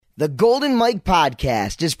The Golden Mike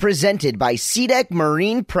Podcast is presented by SeaDek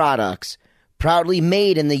Marine Products. Proudly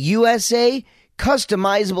made in the USA,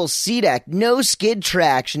 customizable SeaDek no-skid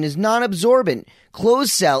traction is non-absorbent,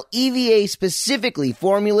 closed-cell EVA specifically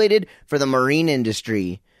formulated for the marine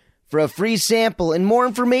industry. For a free sample and more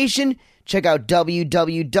information, check out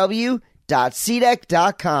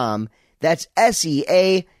www.seadek.com. That's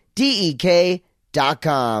SEADEK.com.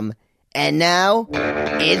 And now,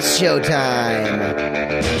 it's showtime.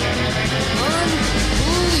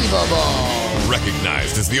 Unbelievable.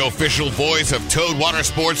 Recognized as the official voice of Toad Water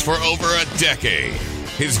Sports for over a decade,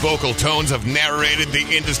 his vocal tones have narrated the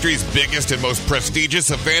industry's biggest and most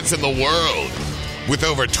prestigious events in the world. With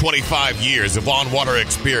over 25 years of on-water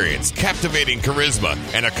experience, captivating charisma,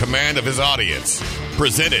 and a command of his audience.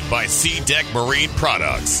 Presented by SeaDek Marine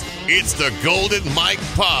Products, it's the Golden Mike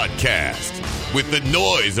Podcast. With the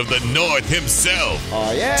noise of the North himself,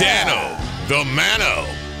 Dano, the Mano.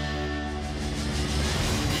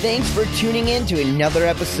 Thanks for tuning in to another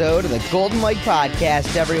episode of the Golden Mike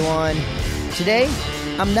Podcast, everyone. Today,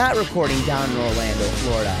 I'm not recording down in Orlando,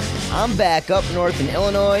 Florida. I'm back up north in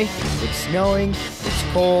Illinois. It's snowing,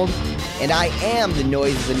 it's cold, and I am the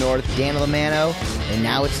noise of the North, Dano the Mano, and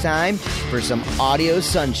now it's time for some audio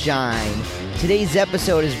sunshine. Today's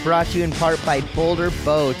episode is brought to you in part by Boulder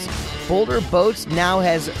Boats. Boulder Boats now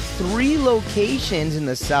has 3 locations in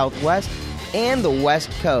the Southwest and the West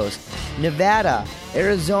Coast, Nevada,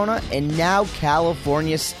 Arizona, and now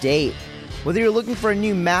California State. Whether you're looking for a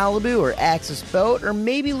new Malibu or Axis boat, or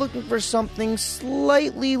maybe looking for something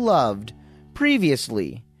slightly loved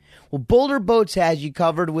previously, well, Boulder Boats has you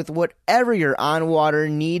covered with whatever your on-water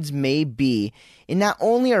needs may be. And not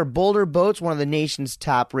only are Boulder Boats one of the nation's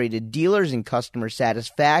top-rated dealers in customer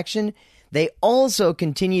satisfaction, they also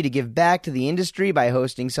continue to give back to the industry by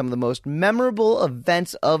hosting some of the most memorable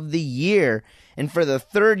events of the year. And for the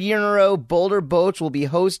 3rd year in a row, Boulder Boats will be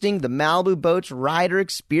hosting the Malibu Boats Rider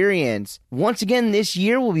Experience. Once again this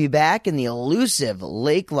year, we'll be back in the elusive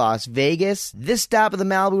Lake Las Vegas. This stop of the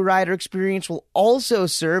Malibu Rider Experience will also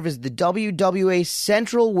serve as the WWA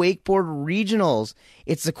Central Wakeboard Regionals.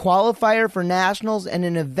 It's the qualifier for Nationals and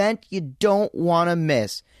an event you don't want to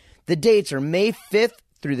miss. The dates are May 5th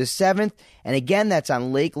through the 7th, and again, that's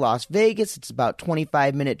on Lake Las Vegas. It's about a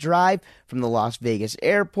 25-minute drive from the Las Vegas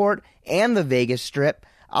airport and the Vegas Strip.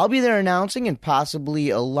 I'll be there announcing, and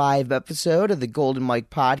possibly a live episode of the Golden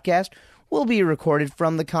Mike Podcast will be recorded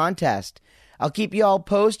from the contest. I'll keep you all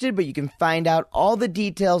posted, but you can find out all the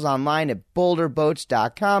details online at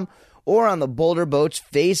boulderboats.com or on the Boulder Boats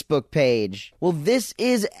Facebook page. Well, this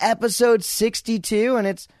is episode 62, and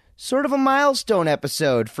it's sort of a milestone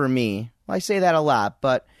episode for me. I say that a lot,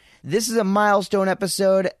 but this is a milestone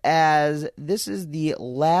episode as this is the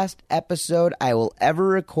last episode I will ever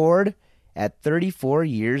record at 34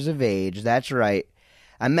 years of age. That's right.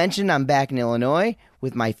 I mentioned I'm back in Illinois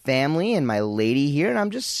with my family and my lady here, and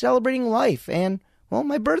I'm just celebrating life and, well,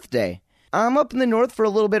 my birthday. I'm up in the north for a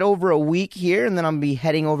little bit over a week here, and then I'm going to be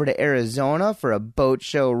heading over to Arizona for a boat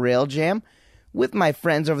show rail jam with my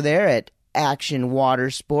friends over there at Action Water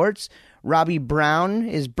Sports. Robbie Brown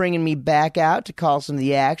is bringing me back out to call some of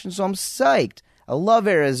the action, so I'm psyched. I love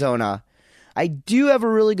Arizona. I do have a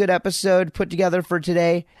really good episode put together for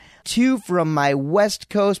today. 2 from my West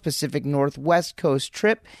Coast, Pacific Northwest Coast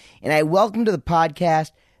trip, and I welcome to the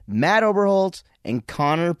podcast Matt Oberholtz and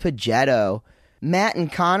Connor Poggetto. Matt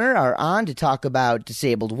and Connor are on to talk about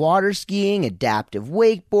disabled water skiing, adaptive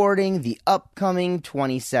wakeboarding, the upcoming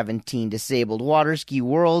 2017 Disabled Waterski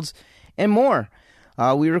Worlds, and more.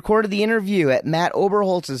 We recorded the interview at Matt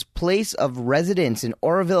Oberholtz's place of residence in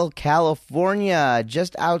Oroville, California,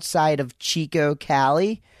 just outside of Chico,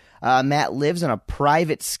 Cali. Matt lives on a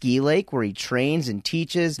private ski lake where he trains and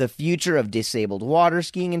teaches the future of disabled water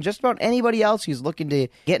skiing and just about anybody else who's looking to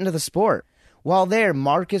get into the sport. While there,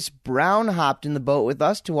 Marcus Brown hopped in the boat with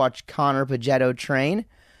us to watch Connor Poggetto train.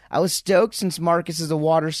 I was stoked since Marcus is a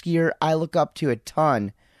water skier I look up to a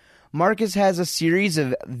ton. Marcus has a series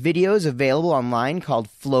of videos available online called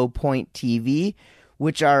Flowpoint TV,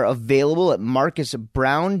 which are available at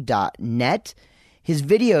marcusbrown.net. His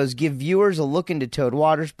videos give viewers a look into Toad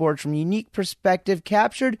Water Sports from a unique perspective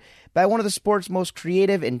captured by one of the sport's most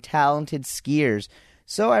creative and talented skiers.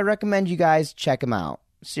 So I recommend you guys check him out.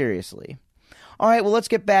 Seriously. All right, well, let's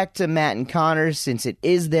get back to Matt and Connor since it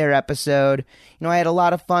is their episode. You know, I had a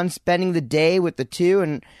lot of fun spending the day with the two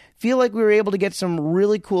and feel like we were able to get some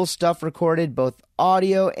really cool stuff recorded, both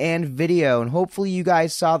audio and video. And hopefully you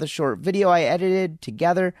guys saw the short video I edited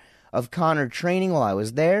together of Connor training while I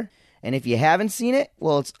was there. And if you haven't seen it,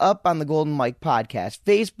 well, it's up on the Golden Mike Podcast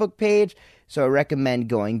Facebook page. So I recommend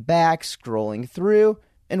going back, scrolling through,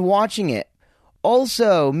 and watching it.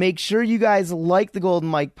 Also, make sure you guys like the Golden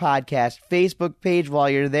Mike Podcast Facebook page while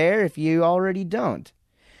you're there if you already don't.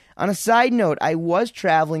 On a side note, I was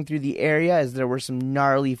traveling through the area as there were some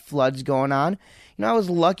gnarly floods going on. I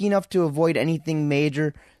was lucky enough to avoid anything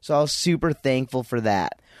major, so I was super thankful for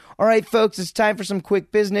that. All right, folks, it's time for some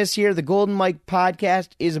quick business here. The Golden Mike Podcast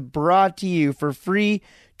is brought to you for free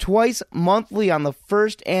twice monthly on the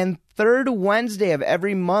first and third Wednesday of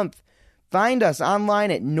every month. Find us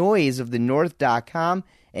online at noiseofthenorth.com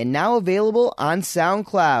and now available on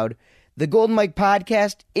SoundCloud. The Golden Mike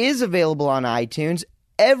Podcast is available on iTunes.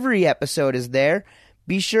 Every episode is there.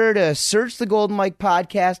 Be sure to search the Golden Mike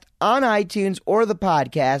Podcast on iTunes or the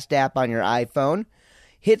podcast app on your iPhone.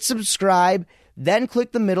 Hit subscribe, then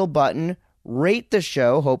click the middle button. Rate the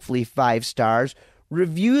show, hopefully 5 stars.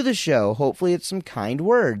 Review the show, hopefully it's some kind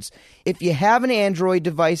words. If you have an Android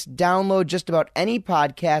device, download just about any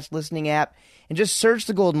podcast listening app and just search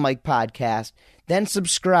the Golden Mike Podcast, then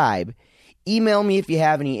subscribe. Email me if you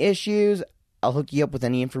have any issues. I'll hook you up with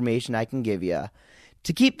any information I can give you.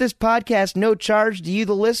 To keep this podcast no charge to you,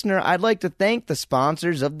 the listener, I'd like to thank the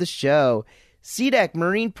sponsors of the show. SeaDeck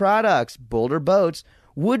Marine Products, Boulder Boats,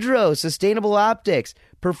 Woodrow Sustainable Optics,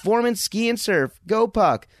 Performance Ski and Surf,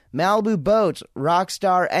 GoPuck, Malibu Boats,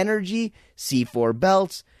 Rockstar Energy, C4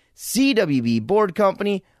 Belts, CWB Board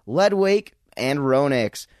Company, Leadwake, and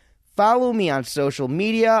Ronix. Follow me on social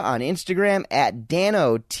media on Instagram at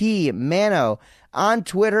Dano T Mano, on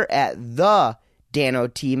Twitter at the Dano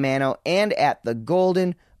T Mano, and at the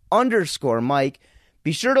Golden_Mike.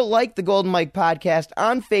 Be sure to like the Golden Mike Podcast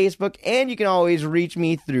on Facebook, and you can always reach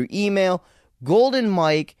me through email,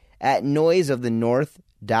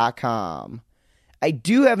 goldenmike@noiseofthenorth.com. I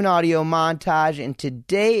do have an audio montage, and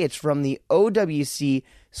today it's from the OWC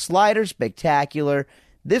Slider Spectacular.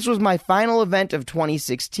 This was my final event of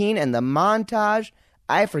 2016, and the montage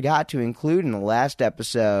I forgot to include in the last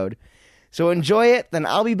episode. So enjoy it, then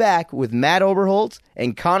I'll be back with Matt Oberholtz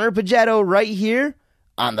and Connor Poggetto right here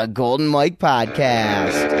on the Golden Mike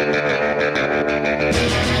Podcast.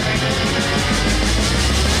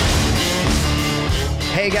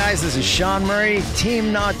 Hey guys, this is Sean Murray,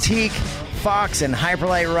 Team Nautique, Fox and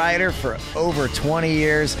Hyperlight rider for over 20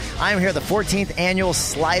 years. I'm here at the 14th Annual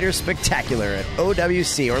Slider Spectacular at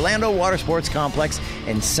OWC, Orlando Water Sports Complex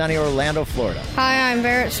in sunny Orlando, Florida. Hi, I'm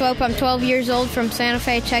Barrett Swope. I'm 12 years old from Santa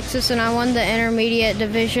Fe, Texas, and I won the intermediate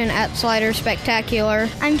division at Slider Spectacular.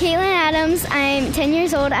 I'm Caitlin Adams. I'm 10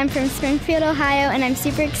 years old. I'm from Springfield, Ohio, and I'm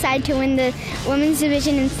super excited to win the women's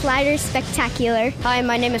division in Slider Spectacular. Hi,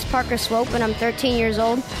 my name is Parker Swope, and I'm 13 years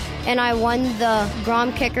old. And I won the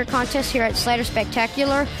Grom Kicker contest here at Slider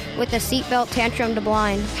Spectacular with a seatbelt tantrum to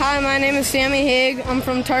blind. Hi, my name is Sammy Haig. I'm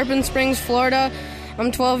from Tarpon Springs, Florida. I'm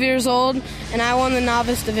 12 years old, and I won the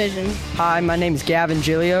novice division. Hi, my name is Gavin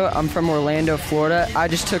Giglio. I'm from Orlando, Florida. I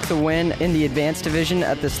just took the win in the advanced division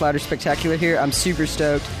at the Slider Spectacular here. I'm super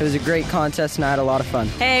stoked. It was a great contest, and I had a lot of fun.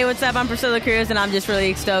 Hey, what's up? I'm Priscilla Cruz, and I'm just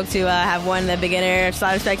really stoked to have won the beginner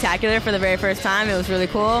Slider Spectacular for the very first time. It was really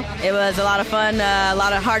cool. It was a lot of fun, a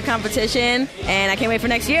lot of hard competition, and I can't wait for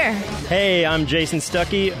next year. Hey, I'm Jason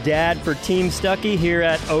Stuckey, dad for Team Stuckey here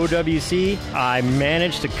at OWC. I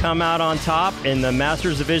managed to come out on top in the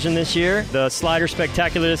Masters Division this year. The Slider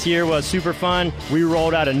Spectacular this year was super fun. We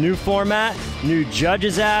rolled out a new format, new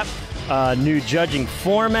judges app, new judging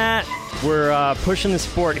format. We're pushing the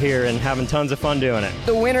sport here and having tons of fun doing it.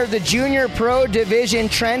 The winner of the Junior Pro Division,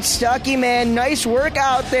 Trent Stuckey, man. Nice work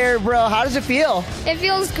out there, bro. How does it feel? It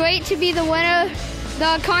feels great to be the winner.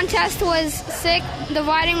 The contest was sick. The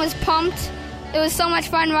riding was pumped. It was so much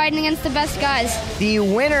fun riding against the best guys. The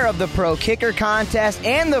winner of the Pro Kicker contest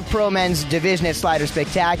and the Pro Men's Division at Slider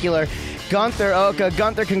Spectacular, Gunther Oka.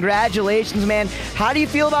 Gunther, congratulations, man. How do you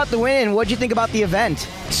feel about the win, and what do you think about the event?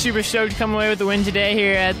 Super stoked to come away with the win today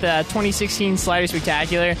here at the 2016 Slider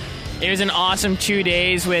Spectacular. It was an awesome 2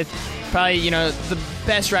 days with probably, the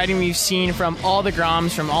best riding we've seen from all the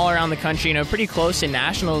Groms from all around the country, pretty close to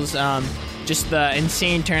nationals. Just the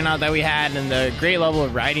insane turnout that we had and the great level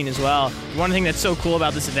of riding as well. One thing that's so cool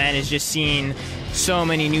about this event is just seeing so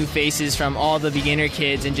many new faces from all the beginner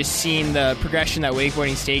kids and just seeing the progression that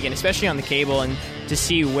wakeboarding's taken, especially on the cable, and to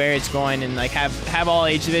see where it's going and have all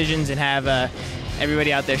age divisions and have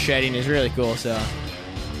everybody out there shredding is really cool. So.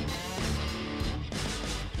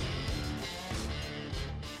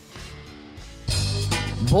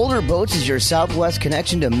 Boulder Boats is your Southwest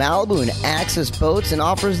connection to Malibu and Access Boats and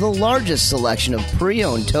offers the largest selection of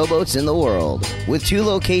pre-owned towboats in the world. With 2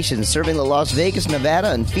 locations serving the Las Vegas,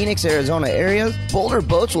 Nevada and Phoenix, Arizona areas, Boulder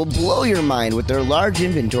Boats will blow your mind with their large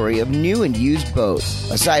inventory of new and used boats.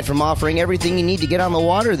 Aside from offering everything you need to get on the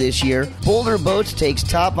water this year, Boulder Boats takes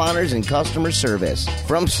top honors in customer service.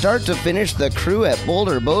 From start to finish, the crew at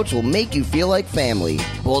Boulder Boats will make you feel like family.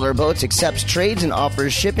 Boulder Boats accepts trades and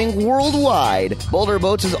offers shipping worldwide. Boulder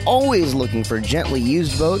Boats is always looking for gently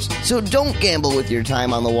used boats, so don't gamble with your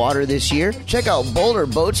time on the water this year. Check out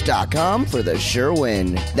boulderboats.com for the sure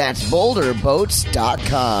win. That's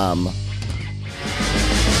boulderboats.com.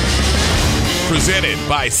 Presented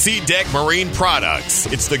by SeaDeck Marine Products.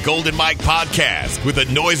 It's the Golden Mike Podcast with the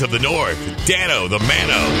noise of the North, Dano the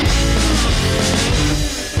Mano.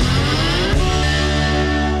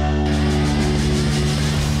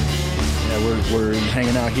 We're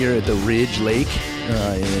hanging out here at the Ridge Lake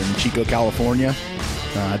in Chico, California.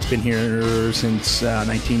 It's been here since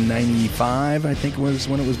 1995, I think was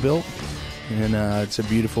when it was built. And it's a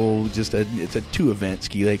beautiful, it's a 2-event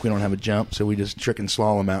ski lake. We don't have a jump, so we just trick and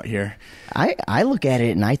slalom out here. I look at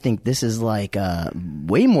it and I think this is like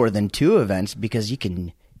way more than 2 events because you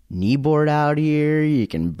can kneeboard out here, you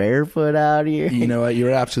can barefoot out here. You know what?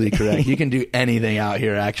 You're absolutely correct. You can do anything out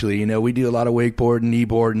here, actually. You know, we do a lot of wakeboarding,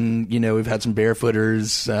 kneeboarding. You know, we've had some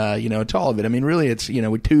barefooters, to all of it. I mean, really, it's,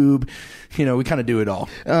 we tube. We kind of do it all.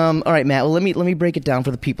 All right, Matt. Well, let me break it down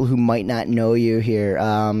for the people who might not know you here.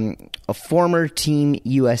 A former Team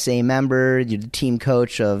USA member, you're the team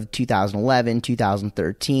coach of 2011,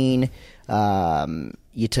 2013.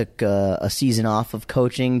 You took a season off of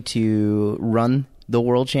coaching to run the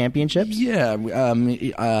World Championships? Yeah.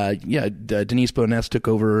 Denise Boness took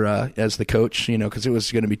over as the coach, because it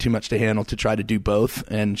was going to be too much to handle to try to do both.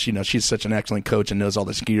 And, she's such an excellent coach and knows all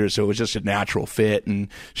the skiers, so it was just a natural fit, and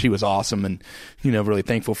she was awesome and, really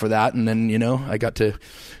thankful for that. And then, I got to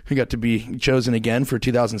be chosen again for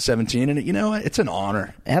 2017, and, it's an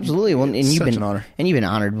honor. Absolutely. Well, and you've been an honor. And you've been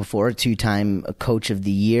honored before, 2-time Coach of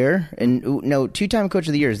the Year. And, no, 2-time Coach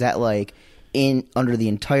of the Year, is that like under the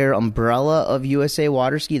entire umbrella of USA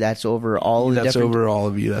Waterski? That's over all of That's over all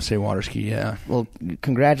of USA Waterski, yeah. Well,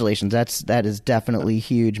 congratulations. That is definitely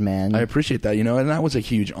huge, man. I appreciate that, and that was a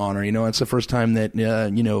huge honor. It's the first time that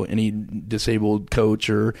any disabled coach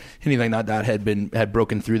or anything like that had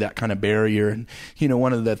broken through that kind of barrier. And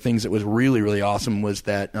one of the things that was really, really awesome was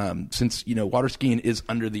that since water skiing is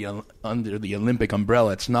under the Olympic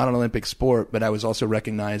umbrella, it's not an Olympic sport, but I was also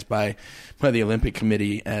recognized by the Olympic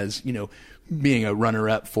Committee as being a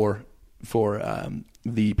runner-up for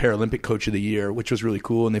the Paralympic Coach of the Year, which was really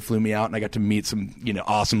cool. And they flew me out, and I got to meet some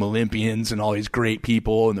awesome Olympians and all these great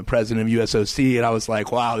people, and the president of USOC. And I was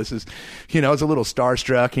like, wow, this is I was a little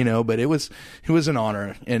starstruck, but it was an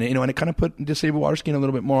honor. And and it kind of put disabled water skiing a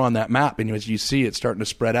little bit more on that map. And as you see, it's starting to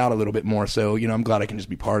spread out a little bit more. So I'm glad I can just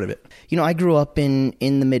be part of it. I grew up in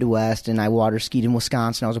the Midwest, and I water skied in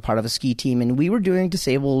Wisconsin. I was a part of a ski team, and we were doing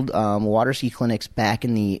disabled water ski clinics back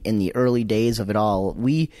in the early days of it all.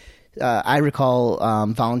 I recall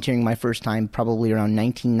volunteering my first time probably around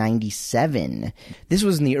 1997. This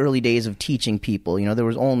was in the early days of teaching people. There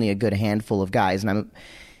was only a good handful of guys, and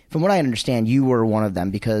from what I understand, you were one of them,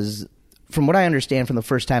 because from what I understand, from the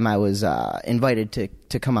first time I was invited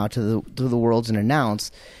to come out to the Worlds and announce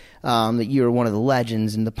that you were one of the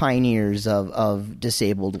legends and the pioneers of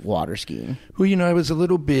disabled water skiing. Well, I was a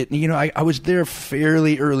little bit, I was there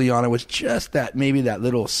fairly early on. I was just maybe that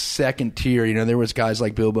little second tier. There was guys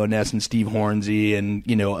like Bill Boness and Steve Hornsey and,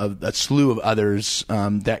 a slew of others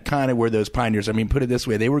that kind of were those pioneers. I mean, put it this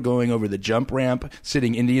way, they were going over the jump ramp,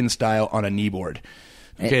 sitting Indian style on a kneeboard.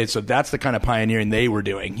 Okay, so that's the kind of pioneering they were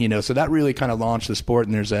doing, so that really kind of launched the sport.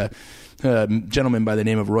 And there's a gentleman by the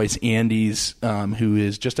name of Royce Andes, who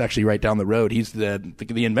is just actually right down the road. He's the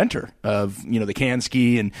inventor of the can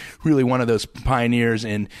ski, and really one of those pioneers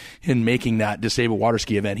in making that disabled water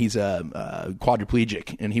ski event. He's a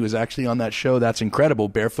quadriplegic, and he was actually on that show That's Incredible,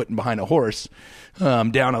 barefooting behind a horse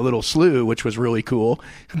down a little slough, which was really cool.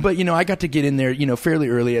 But I got to get in there fairly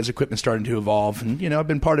early as equipment started to evolve, and I've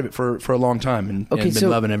been part of it for a long time, and been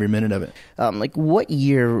loving every minute of it. Like, what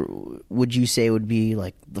year would you say would be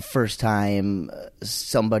like the first time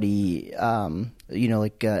somebody in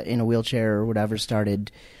a wheelchair or whatever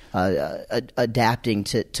started adapting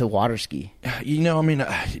to water ski?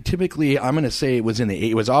 Typically I'm going to say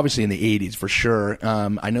it was obviously in the 80s for sure.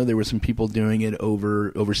 I know there were some people doing it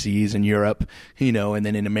overseas in Europe, and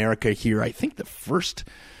then in America here, I think the first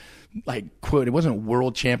like, quote, it wasn't a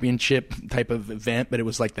world championship type of event, but it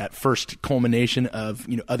was like that first culmination of,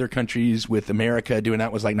 other countries with America doing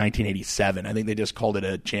that was like 1987. I think they just called it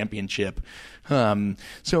a championship. So,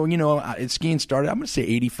 skiing started, I'm going to say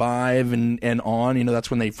 85 and on, that's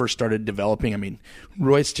when they first started developing. I mean,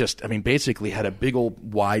 Royce basically had a big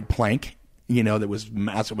old wide plank, that was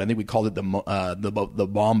massive. I think we called it the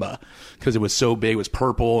Bomba because it was so big. It was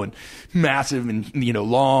purple and massive and,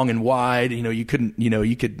 long and wide. You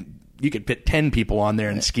could fit 10 people on there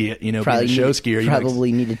and ski it, being a show skier.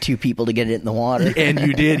 Probably needed 2 people to get it in the water. And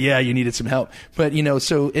you did, yeah, you needed some help. But,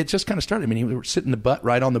 so it just kind of started. I mean, you were sitting the butt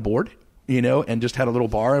right on the board, and just had a little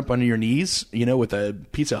bar up under your knees, with a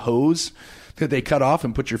piece of hose that they cut off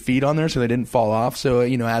and put your feet on there so they didn't fall off. So,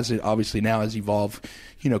 as it obviously now has evolved,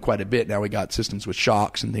 quite a bit. Now we got systems with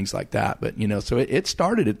shocks and things like that. But, so it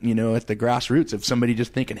started, at the grassroots of somebody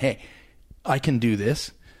just thinking, hey, I can do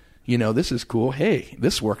this. This is cool. Hey,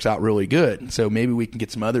 this works out really good. So maybe we can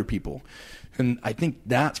get some other people. And I think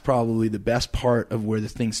that's probably the best part of where the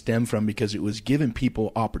thing stemmed from, because it was giving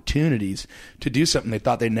people opportunities to do something they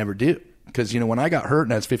thought they'd never do. Because, when I got hurt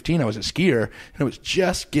and I was 15, I was a skier, and I was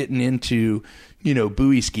just getting into,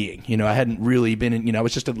 buoy skiing. I hadn't really been in, I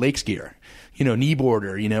was just a lake skier,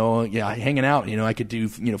 kneeboarder, hanging out, I could do,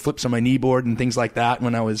 flips on my kneeboard and things like that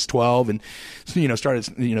when I was 12 and,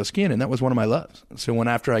 started, skiing. And that was one of my loves. So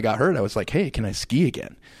after I got hurt, I was like, hey, can I ski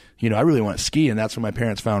again? I really want to ski. And that's when my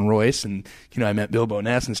parents found Royce, and, I met Bill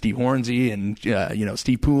Boness and Steve Hornsey and,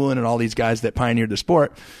 Steve Poulin and all these guys that pioneered the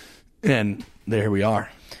sport. And there we are.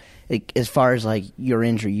 As far as like your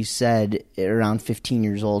injury, you said around 15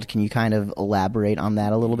 years old. Can you kind of elaborate on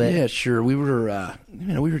that a little bit? Yeah, sure. We were,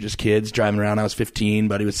 we were just kids driving around. I was 15,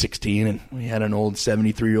 Buddy was 16, and we had an old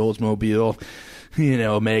 73-year-old Oldsmobile,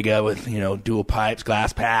 Omega with, dual pipes,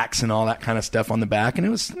 glass packs, and all that kind of stuff on the back, and it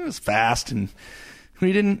was fast, and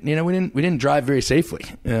we didn't drive very safely,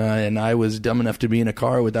 and I was dumb enough to be in a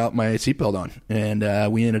car without my seatbelt on,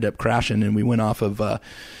 and we ended up crashing, and we went off of.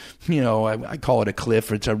 I call it a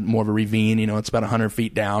cliff. It's more of a ravine. It's about 100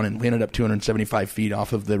 feet down, and we ended up 275 feet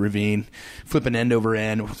off of the ravine, flipping end over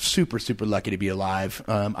end. Super, super lucky to be alive.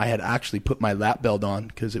 I had actually put my lap belt on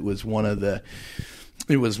because it was one of the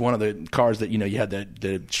cars that, you had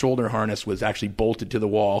the shoulder harness was actually bolted to the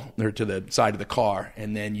wall or to the side of the car.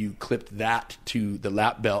 And then you clipped that to the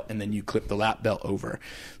lap belt, and then you clipped the lap belt over.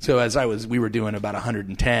 So we were doing about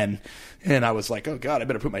 110, and I was like, oh God, I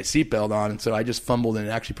better put my seatbelt on. And so I just fumbled and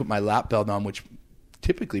actually put my lap belt on, which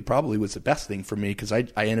typically probably was the best thing for me, because I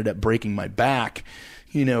ended up breaking my back,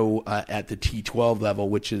 at the T12 level,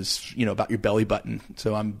 which is, about your belly button.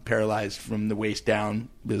 So I'm paralyzed from the waist down,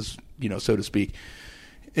 so to speak.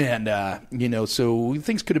 And, so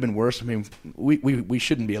things could have been worse. I mean, we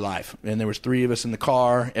shouldn't be alive. And there was 3 of us in the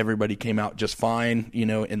car. Everybody came out just fine, in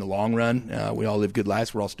the long run. We all live good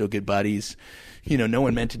lives. We're all still good buddies. No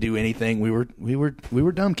one meant to do anything. We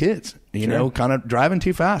were dumb kids, kind of driving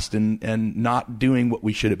too fast and not doing what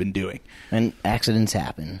we should have been doing. And accidents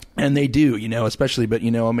happen. And they do, especially, but,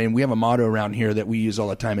 we have a motto around here that we use all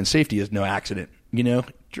the time, and safety is no accident.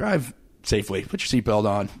 Drive safely, put your seatbelt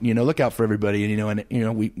on, look out for everybody,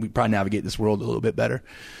 and we probably navigate this world a little bit better.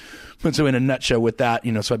 But so in a nutshell with that,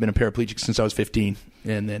 so I've been a paraplegic since I was 15,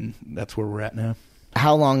 and then that's where we're at now.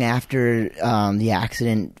 How long after the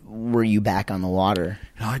accident were you back on the water?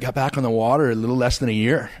 I got back on the water a little less than a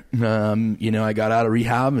year. I got out of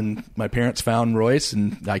rehab, and my parents found Royce,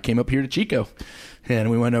 and I came up here to Chico.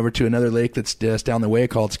 And we went over to another lake that's just down the way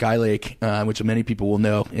called Sky Lake, which many people will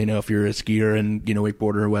know. If you're a skier and,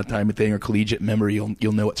 wakeboarder or what type of thing, or collegiate member, you'll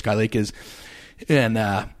know what Sky Lake is. And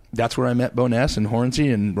that's where I met Boness and Hornsey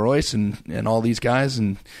and Royce and all these guys.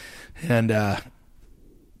 And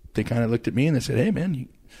they kind of looked at me and they said, hey, man,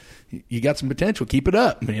 you got some potential. Keep it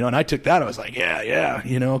up. And I took that. I was like, yeah,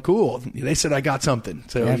 cool. They said I got something.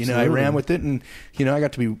 So, Absolutely. I ran with it, and, I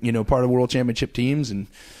got to be, part of world championship teams, and,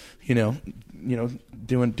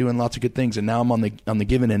 doing lots of good things. And now I'm on the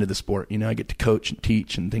giving end of the sport. I get to coach and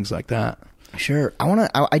teach and things like that. Sure.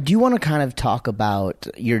 I do want to kind of talk about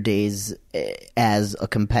your days as a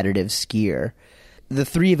competitive skier. The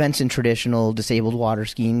 3 events in traditional disabled water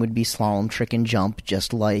skiing would be slalom, trick, and jump,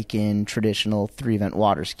 just like in traditional 3-event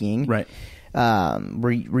water skiing. Right.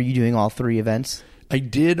 Were you doing all 3 events? I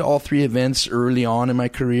did all 3 events early on in my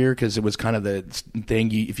career, because it was kind of the thing.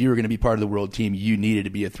 If you were going to be part of the world team, you needed to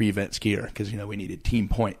be a 3-event skier, because, we needed team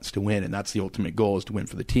points to win, and that's the ultimate goal, is to win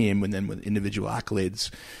for the team, and then with individual accolades,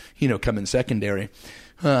 come in secondary.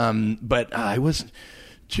 But I was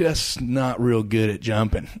just not real good at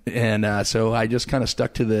jumping. And so I just kind of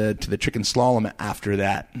stuck to the trick and slalom after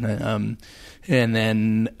that. And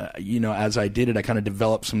then, as I did it, I kind of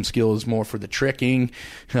developed some skills more for the tricking.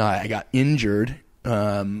 I got injured.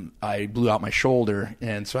 I blew out my shoulder,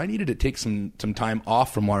 and so I needed to take some time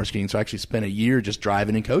off from water skiing. So I actually spent a year just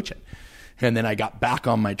driving and coaching. And then I got back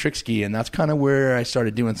on my trick ski, and that's kind of where I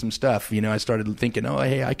started doing some stuff. I started thinking, oh,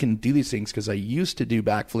 hey, I can do these things, because I used to do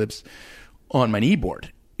backflips on my kneeboard,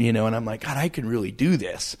 and I'm like, God, I can really do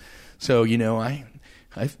this. So,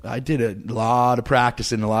 I did a lot of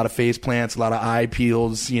practicing, a lot of face plants, a lot of eye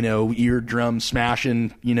peels, eardrum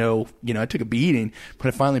smashing, I took a beating, but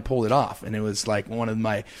I finally pulled it off. And it was like one of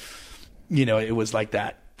my, it was like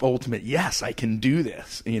that ultimate, yes, I can do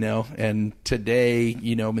this, and today,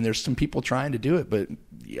 there's some people trying to do it,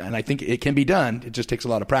 and I think it can be done. It just takes a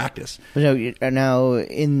lot of practice. Now,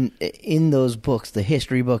 in those books, the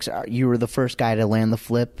history books, you were the first guy to land the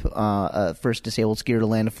flip, first disabled skier to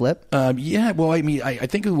land a flip? Yeah, well, I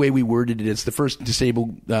think the way we worded it is the first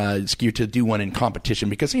disabled skier to do one in competition,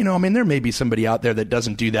 because, there may be somebody out there that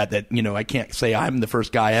doesn't do that, I can't say I'm the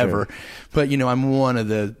first guy ever, but, I'm one of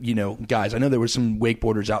the, guys. I know there were some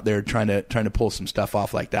wakeboarders out there trying to pull some stuff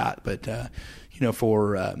off like that, but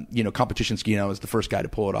for competition skiing, I was the first guy to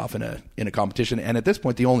pull it off in a competition, and at this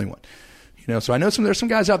point the only one. So I know there's some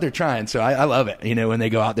guys out there trying, so I love it. When they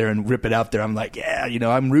go out there and rip it out there, I'm like, yeah,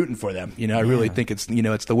 I'm rooting for them. I really think it's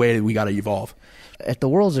it's the way that we got to evolve. At the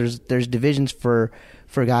Worlds, there's divisions for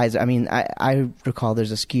guys. I recall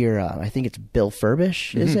there's a skier. I think it's Bill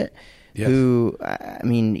Furbish, is it? Yes. Who,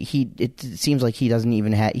 it seems like he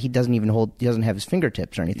doesn't have his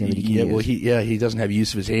fingertips or anything that he can use. He doesn't have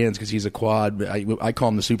use of his hands because he's a quad. I call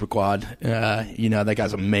him the super quad. That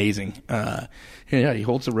guy's amazing. He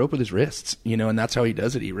holds the rope with his wrists, and that's how he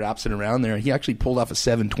does it. He wraps it around there. He actually pulled off a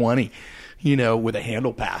 720, with a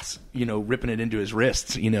handle pass, ripping it into his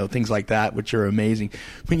wrists, things like that, which are amazing.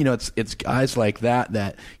 But, it's guys like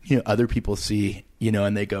that, other people see,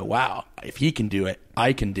 and they go, wow, if he can do it,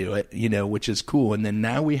 I can do it, which is cool. And then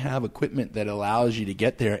now we have equipment that allows you to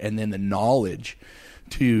get there, and then the knowledge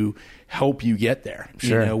to help you get there,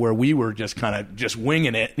 where we were just kind of just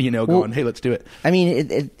winging it, going, hey, let's do it.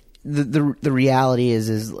 The reality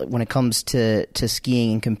is when it comes to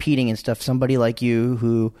skiing and competing and stuff, somebody like you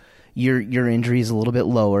who your injury is a little bit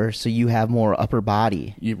lower, so you have more upper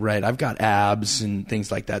body. Right. I've got abs and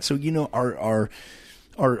things like that. So,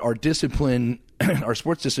 our discipline, our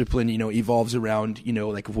sports discipline, evolves around,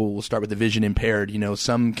 like we'll start with the vision impaired.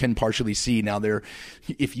 Some can partially see. Now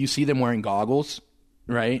if you see them wearing goggles,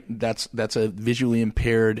 right, that's a visually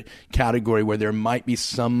impaired category where there might be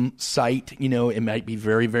some sight, it might be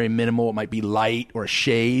very, very minimal. It might be light or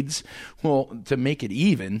shades. Well, to make it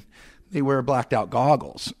even, they wear blacked out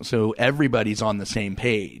goggles. So everybody's on the same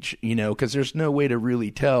page, because there's no way to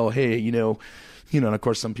really tell, hey, and of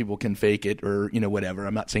course some people can fake it or, whatever.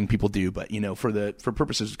 I'm not saying people do, but, for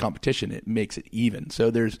purposes of competition, it makes it even.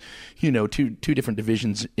 So there's, two different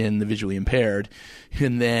divisions in the visually impaired.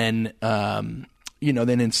 And then, then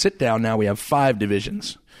in sit down now we have 5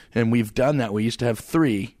 divisions, and we've done that. We used to have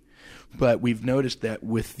 3, but we've noticed that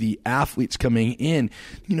with the athletes coming in,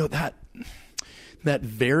 that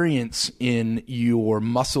variance in your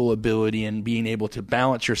muscle ability and being able to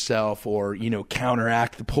balance yourself or,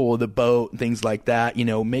 counteract the pull of the boat and things like that,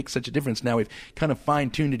 makes such a difference. Now we've kind of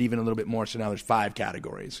fine-tuned it even a little bit more. So now there's 5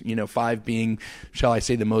 categories, 5 being, shall I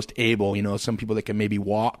say, the most able, some people that can maybe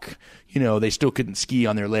walk, they still couldn't ski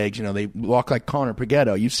on their legs. They walk like Connor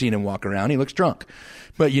Poggetto. You've seen him walk around. He looks drunk,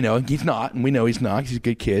 but, he's not, and we know he's not. He's a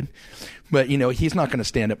good kid. But, he's not going to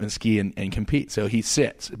stand up and ski and compete. So he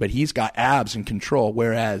sits. But he's got abs and control,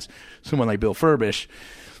 whereas someone like Bill Furbish,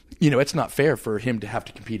 it's not fair for him to have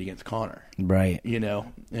to compete against Connor. Right.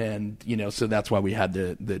 So that's why we had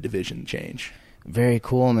the division change. Very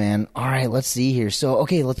cool, man. All right, let's see here. So,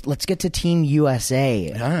 okay, let's get to Team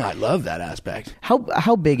USA. I love that aspect.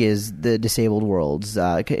 How big is the Disabled Worlds?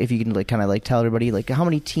 If you can tell everybody, how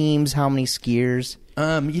many teams, how many skiers?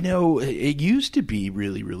 It used to be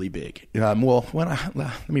really, really big. Let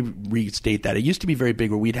me restate that. It used to be very big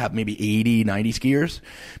where we'd have maybe 80, 90 skiers.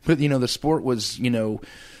 But, the sport was,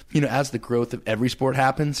 as the growth of every sport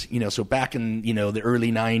happens, so back in, the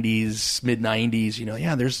early 90s, mid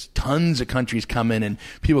 90s, there's tons of countries coming and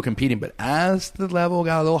people competing. But as the level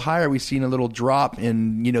got a little higher, we've seen a little drop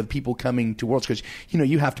in, people coming to Worlds because,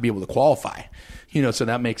 you have to be able to qualify. So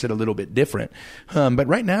that makes it a little bit different. But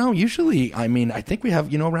right now, usually, I think we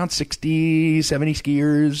have, around 60, 70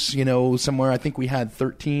 skiers, somewhere. I think we had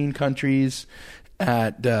 13 countries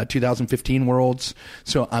at 2015 Worlds.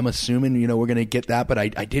 So I'm assuming, we're going to get that. But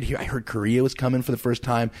I heard Korea was coming for the first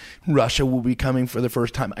time. Russia will be coming for the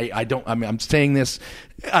first time. I'm saying this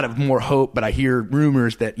out of more hope, but I hear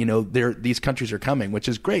rumors that, these countries are coming, which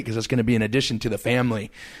is great because it's going to be an addition to the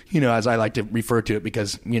family, as I like to refer to it,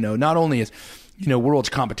 because, not only is, World's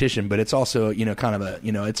competition, but it's also, kind of a,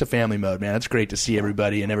 it's a family mode, man. It's great to see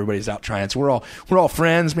everybody and everybody's out trying. So we're all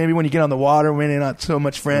friends. Maybe when you get on the water, maybe not so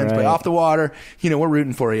much friends, but off the water, we're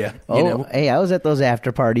rooting for you. Hey, I was at those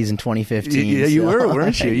after parties in 2015. Yeah, you were,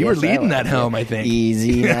 weren't you? You were leading that home, I think.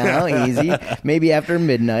 Easy now, easy. Maybe after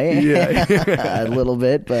midnight. Yeah. A little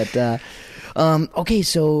bit, but, okay.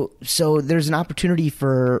 So there's an opportunity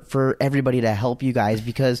for everybody to help you guys,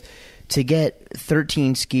 because to get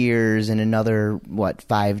 13 skiers and another,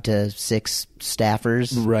 5 to 6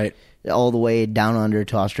 staffers, right, all the way down under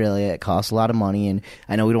to Australia, it costs a lot of money. And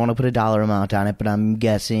I know we don't want to put a dollar amount on it, but I'm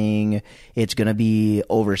guessing it's going to be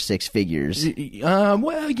over 6 figures. I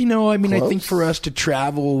think for us to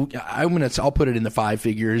travel, I'll put it in the 5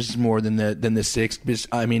 figures more than the 6. Because,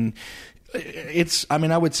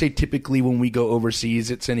 I would say typically when we go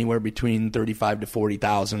overseas, it's anywhere between 35 to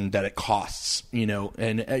 40,000 that it costs, and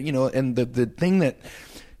the thing that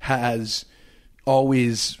has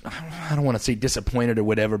always, I don't want to say disappointed or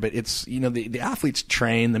whatever, but it's, the athletes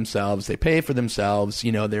train themselves, they pay for themselves,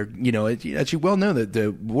 they're, as you well know, that the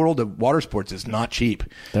world of water sports is not cheap.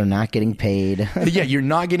 They're not getting paid. Yeah, you're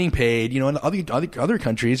not getting paid, in other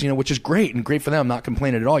countries, which is great and great for them. I'm not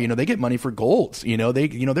complaining at all. They get money for golds,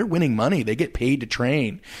 they're winning money. They get paid to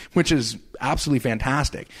train, which is absolutely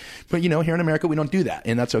fantastic. But, here in America, we don't do that,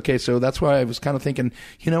 and that's okay. So that's why I was kind of thinking,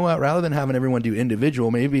 rather than having everyone do individual,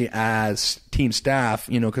 maybe as team staff,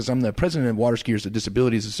 because I'm the president of Water Skiers with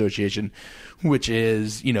Disabilities Association, which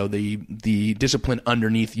is, the discipline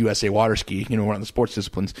underneath USA Water Ski, we're on the sports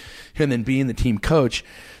disciplines, and then being the team coach,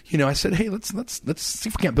 I said, hey, let's see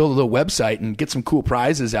if we can't build a little website and get some cool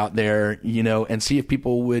prizes out there, and see if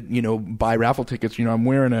people would, buy raffle tickets. I'm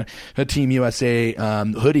wearing a Team USA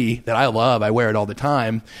hoodie that I love. I wear it all the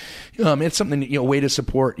time. It's something, a way to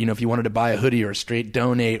support, if you wanted to buy a hoodie or a straight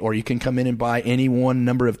donate, or you can come in and buy any one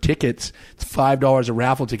number of tickets. It's $5 a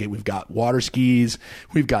raffle ticket. We've got water skis,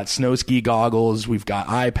 we've got snow ski goggles, we've got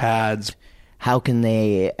iPads. How can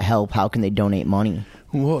they help? How can they donate money?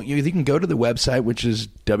 Well, you can go to the website, which is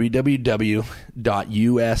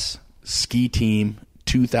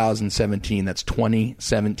www.usskiteam2017. That's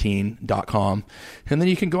 2017.com. And then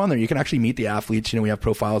you can go on there. You can actually meet the athletes. We have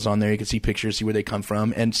profiles on there. You can see pictures, see where they come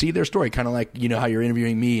from, and see their story. Kind of like, how you're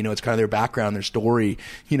interviewing me. It's kind of their background, their story.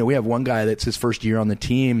 We have one guy that's his first year on the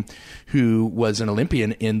team who was an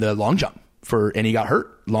Olympian in the long jump. And he got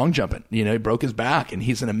hurt long jumping. He broke his back, and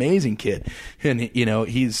he's an amazing kid. And,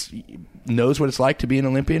 he's knows what it's like to be an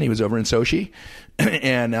Olympian. He was over in Sochi,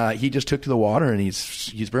 and he just took to the water, and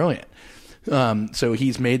he's brilliant. So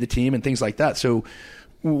he's made the team and things like that. So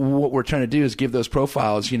what we're trying to do is give those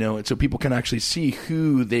profiles, so people can actually see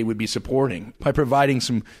who they would be supporting by providing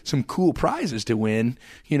some cool prizes to win.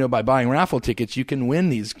 By buying raffle tickets, you can win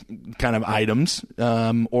these kind of items,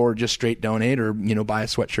 or just straight donate, or, buy a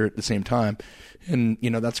sweatshirt at the same time. And,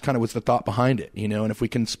 that's kind of what's the thought behind it, and if we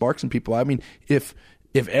can spark some people,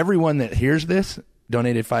 if everyone that hears this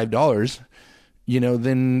donated $5,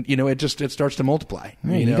 then, it starts to multiply.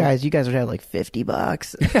 You guys would have like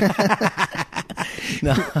 $50.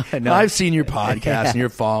 No, I've seen your podcast and you're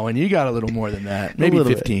following. You got a little more than that, maybe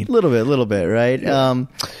 15. A little bit, right? Yeah.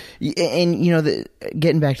 And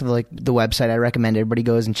getting back to the website, I recommend everybody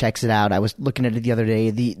goes and checks it out. I was looking at it the other day.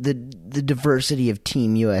 The diversity of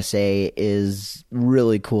Team USA is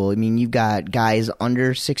really cool. You've got guys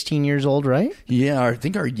under 16 years old, right? Yeah, I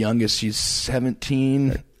think our youngest, she's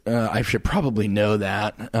 17. I should probably know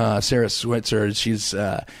that. Sarah Switzer, she's,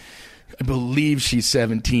 I believe she's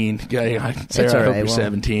 17. Sarah, I hope you're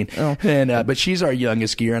 17. Oh. And but she's our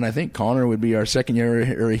youngest skier, and I think Connor would be our second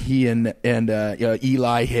year, or he and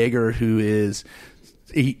Eli Hager, who is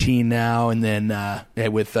 18 now, and then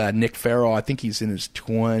with Nick Farrell, I think he's in his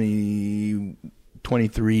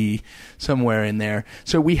 23, somewhere in there.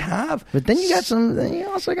 So we have, but then you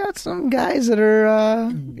also got some guys that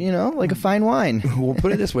are like a fine wine. We'll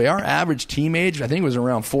put it this way: our average team age, I think, was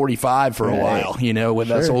around 45 for a while.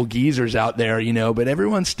 With us old geezers out there. But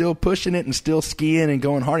everyone's still pushing it and still skiing and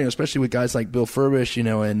going hard. Especially with guys like Bill Furbish,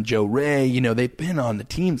 and Joe Ray. They've been on the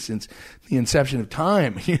team since the inception of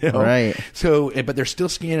time. Right. So, but they're still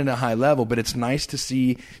skiing at a high level. But it's nice to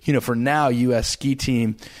see. For now, U.S. ski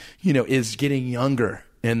team, is getting younger,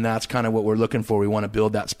 and that's kind of what we're looking for. We want to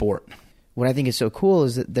build that sport. What I think is so cool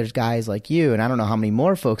is that there's guys like you, and I don't know how many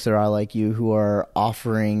more folks there are like you, who are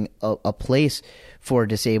offering a place for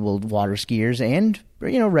disabled water skiers and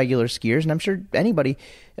regular skiers, and I'm sure anybody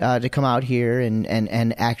to come out here and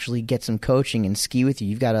actually get some coaching and ski with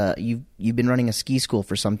you. You've been running a ski school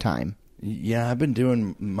for some time. Yeah, I've been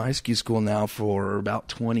doing my ski school now for about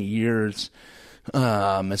 20 years.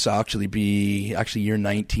 It's actually year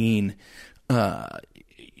 19.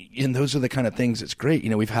 And those are the kind of things that's great.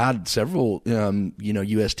 We've had several,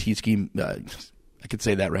 UST ski, I could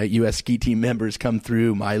say that, right? US ski team members come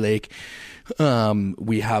through My Lake.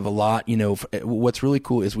 We have a lot, what's really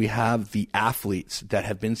cool is we have the athletes that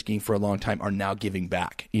have been skiing for a long time are now giving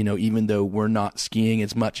back, even though we're not skiing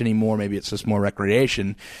as much anymore. Maybe it's just more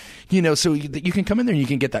recreation, so you can come in there and you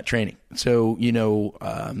can get that training. So,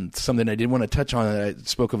 something I did want to touch on that I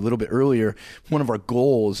spoke of a little bit earlier. One of our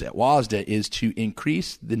goals at WASDA is to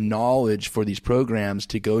increase the knowledge for these programs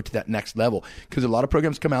to go to that next level. Because a lot of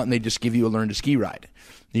programs come out and they just give you a learn to ski ride.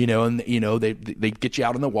 They get you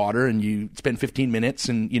out on the water and you spend 15 minutes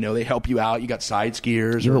and, they help you out. You got side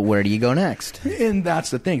skiers. But where do you go next? And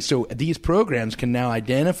that's the thing. So these programs can now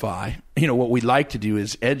identify, what we'd like to do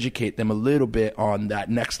is educate them a little bit on that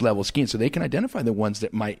next level skiing so they can identify the ones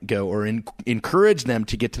that might go or encourage them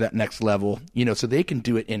to get to that next level, so they can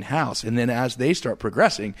do it in-house. And then as they start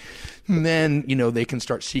progressing, then, they can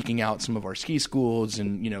start seeking out some of our ski schools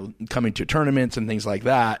and, coming to tournaments and things like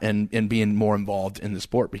that and being more involved in the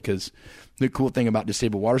sport. Because the cool thing about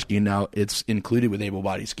disabled water skiing now, it's included with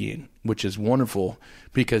able-bodied skiing, which is wonderful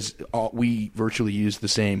because we virtually use the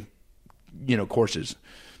same, courses.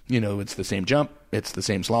 It's the same jump, it's the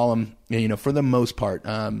same slalom, for the most part.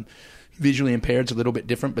 Visually impaired is a little bit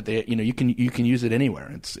different, but you can use it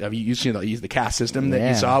anywhere. You use the cast system that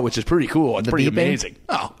you saw, which is pretty cool. It's pretty amazing.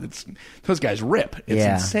 Oh, those guys rip. It's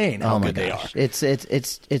insane how good they are.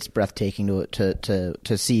 It's breathtaking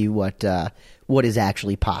to see what is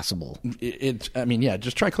actually possible.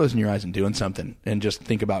 Just try closing your eyes and doing something, and just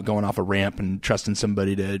think about going off a ramp and trusting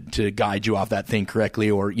somebody to guide you off that thing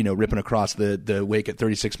correctly, or ripping across the wake at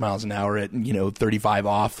 36 miles an hour at 35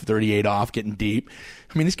 off, 38 off, getting deep.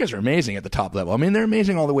 These guys are amazing at the top level. They're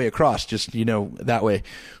amazing all the way across, just that way.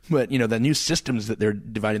 But the new systems that they're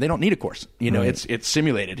dividing, they don't need a course. Right. It's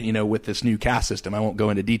simulated. With this new cast system. I won't go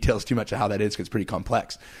into details too much of how that is because it's pretty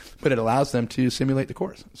complex. But it allows them to simulate the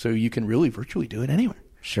course, so you can really virtually do it anywhere.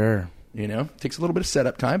 Sure. Takes a little bit of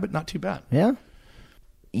setup time, but not too bad. Yeah.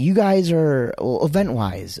 You guys are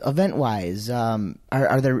event-wise.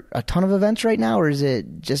 Are there a ton of events right now, or is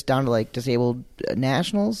it just down to disabled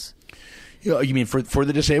nationals? You mean for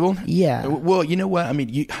the disabled? Yeah. Well, you know what?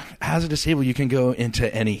 As a disabled, you can go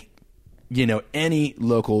into any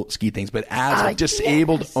local ski things, but as a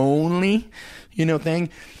disabled only, thing,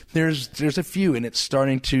 there's a few, and it's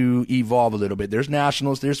starting to evolve a little bit. There's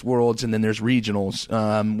nationals, there's worlds, and then there's regionals.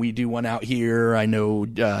 We do one out here. I know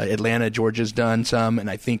Atlanta, Georgia's done some, and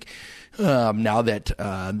I think now that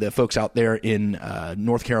the folks out there in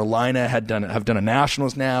North Carolina have done a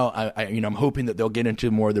nationals now, I'm hoping that they'll get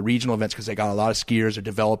into more of the regional events because they got a lot of skiers are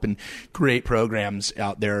developing great programs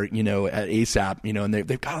out there, at ASAP, and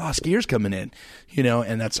they've got a lot of skiers coming in,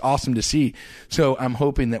 and that's awesome to see. So I'm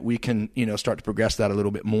hoping that we can, start to progress that a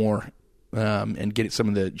little bit more. And get some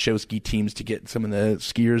of the show ski teams to get some of the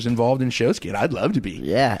skiers involved in show ski. I'd love to be.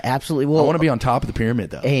 Yeah, absolutely. Well, I want to be on top of the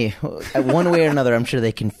pyramid, though. Hey, one way or another, I'm sure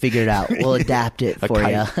they can figure it out. We'll adapt it for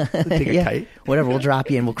you. Take a kite. Whatever. We'll drop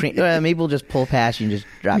you in. Maybe we'll just pull past you and just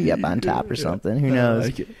drop you up on top or something. Who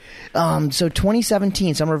knows? So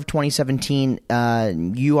 2017, summer of 2017,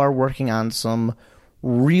 you are working on some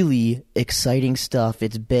really exciting stuff.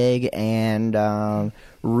 It's big, and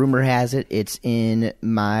rumor has it it's in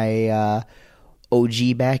my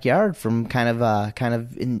OG backyard from kind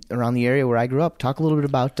of in around the area where I grew up. Talk a little bit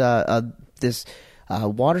about this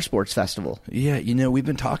water sports festival. Yeah, we've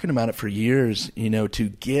been talking about it for years. To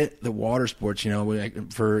get the water sports. We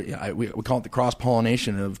call it the cross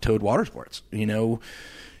pollination of Toad Water Sports.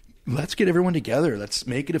 Let's get everyone together. Let's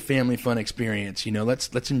make it a family fun experience.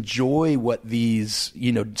 Let's enjoy what these,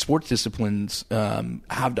 sports disciplines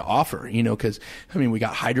have to offer, because, we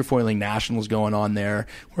got hydrofoiling nationals going on there.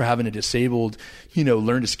 We're having a disabled,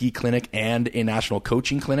 learn to ski clinic and a national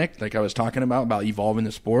coaching clinic, like I was talking about evolving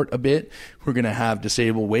the sport a bit. We're going to have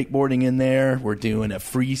disabled wakeboarding in there. We're doing a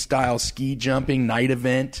freestyle ski jumping night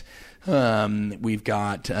event. We've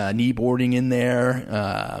got knee boarding in there,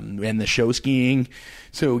 and the show skiing.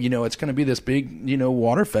 So, it's going to be this big,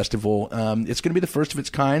 water festival. It's going to be the first of its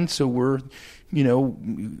kind. So we're,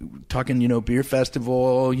 talking, beer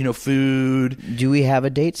festival, food. Do we have a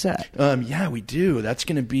date set? Yeah, we do. It's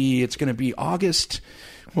going to be August.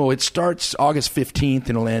 Well, it starts August 15th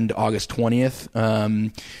and it'll end August 20th.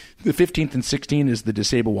 The 15th and 16th is the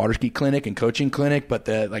Disabled Waterski Clinic and Coaching Clinic, but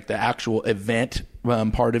the actual event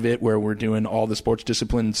part of it, where we're doing all the sports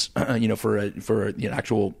disciplines, for an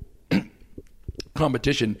actual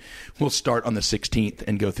competition, will start on the 16th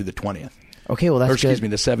and go through the 20th. Okay, well, that's the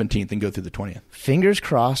 17th and go through the 20th. Fingers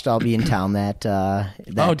crossed I'll be in town that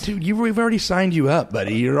Oh, dude, we've already signed you up,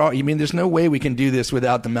 buddy. There's no way we can do this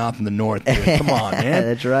without the Mouth in the North. Dude. Come on, man.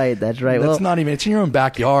 That's right. It's in your own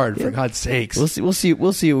backyard, for God's sakes. We'll see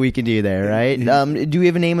what we can do there, right? Do we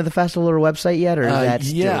have a name of the festival or website yet? Or is that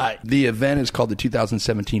still... The event is called the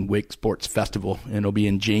 2017 Wake Sports Festival, and it'll be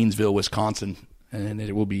in Janesville, Wisconsin. And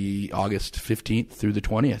it will be August 15th through the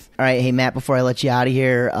 20th. All right. Hey, Matt, before I let you out of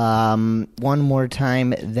here, one more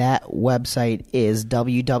time, that website is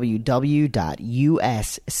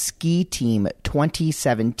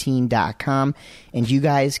www.usskiteam2017.com. And you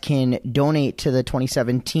guys can donate to the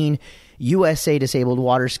 2017 USA Disabled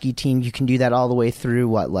Water Ski Team. You can do that all the way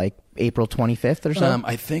through, April 25th or so?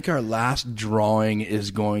 I think our last drawing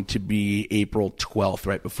is going to be April 12th,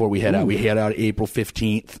 right before we head out. We head out April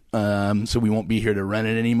 15th, so we won't be here to run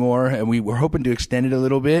it anymore. And we're hoping to extend it a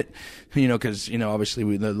little bit, because,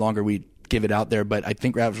 obviously the longer we give it out there. But I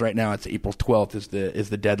think right now it's April 12th is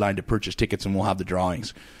the deadline to purchase tickets, and we'll have the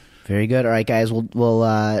drawings. Very good. All right, guys,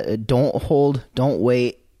 we'll don't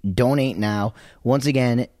wait, donate now. Once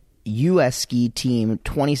again,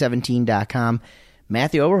 usskiteam2017.com.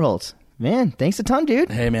 Matthew Oberholtz. Man, thanks a ton, dude.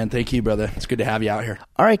 Hey, man, thank you, brother. It's good to have you out here.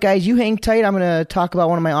 All right, guys, you hang tight. I'm going to talk about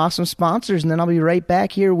one of my awesome sponsors, and then I'll be right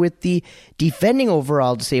back here with the defending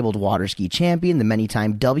overall disabled water ski champion, the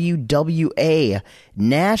many-time WWA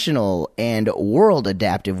National and World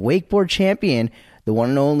Adaptive Wakeboard Champion, the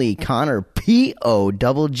one and only Connor Poggetto.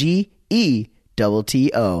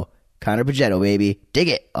 Connor Poggetto, baby. Dig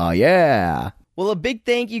it. Oh, yeah. Well, a big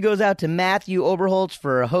thank you goes out to Matthew Oberholtz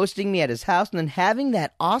for hosting me at his house and then having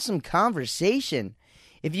that awesome conversation.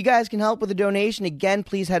 If you guys can help with a donation, again,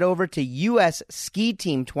 please head over to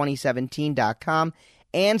usskiteam2017.com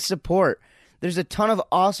and support. There's a ton of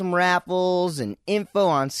awesome raffles and info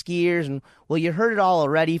on skiers, and, well, you heard it all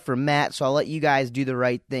already from Matt, so I'll let you guys do the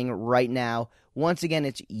right thing right now. Once again,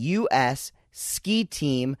 it's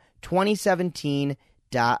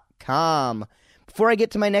usskiteam2017.com. Before I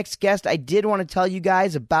get to my next guest, I did want to tell you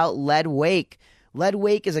guys about Lead Wake. Lead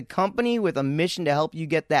Wake is a company with a mission to help you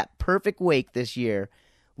get that perfect wake this year.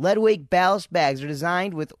 Lead Wake ballast bags are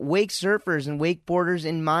designed with wake surfers and wakeboarders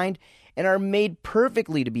in mind and are made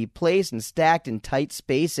perfectly to be placed and stacked in tight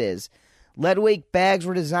spaces. Lead Wake bags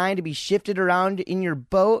were designed to be shifted around in your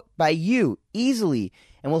boat by you easily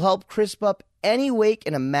and will help crisp up any wake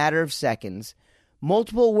in a matter of seconds.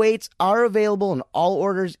 Multiple weights are available, and all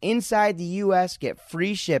orders inside the U.S. get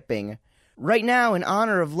free shipping. Right now, in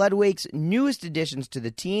honor of Lead Wake's newest additions to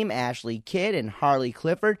the team, Ashley Kidd and Harley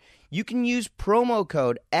Clifford, you can use promo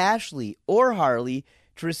code Ashley or Harley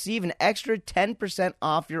to receive an extra 10%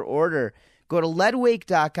 off your order. Go to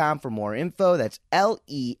leadwake.com for more info. That's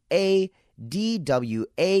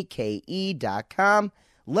LEADWAKE.com.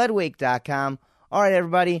 Leadwake.com. All right,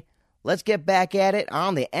 everybody, let's get back at it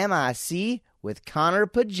on the MIC with Connor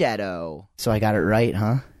Poggetto. So I got it right,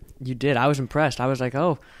 huh? You did. I was impressed. I was like,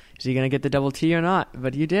 oh, is he going to get the double T or not?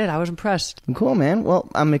 But you did. I was impressed. Cool, man. Well,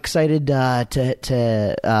 I'm excited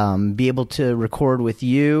to be able to record with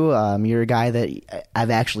you. You're a guy that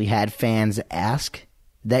I've actually had fans ask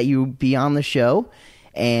that you be on the show.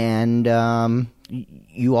 And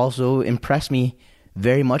you also impress me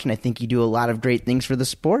very much, and I think you do a lot of great things for the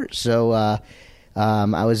sport. So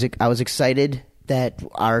I was excited that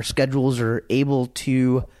our schedules are able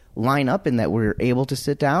to line up and that we're able to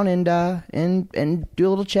sit down and do a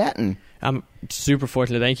little chatting. I'm super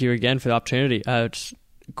fortunate. Thank you again for the opportunity. It's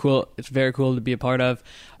cool. It's very cool to be a part of.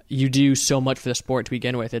 You do so much for the sport to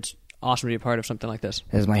begin with. It's awesome to be a part of something like this.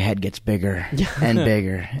 As my head gets bigger and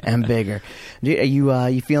bigger and bigger. Are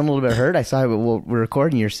you feeling a little bit hurt? I saw we're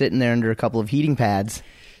recording. You're sitting there under a couple of heating pads.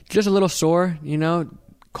 Just a little sore,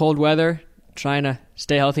 cold weather, trying to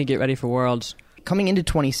stay healthy and get ready for Worlds. Coming into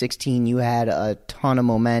 2016, you had a ton of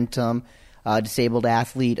momentum. Disabled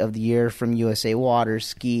Athlete of the Year from USA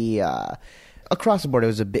Waterski. Across the board,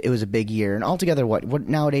 it was a big year. And altogether, what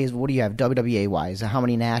nowadays? What do you have WWA wise? How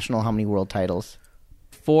many national? How many world titles?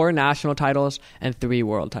 4 national titles and 3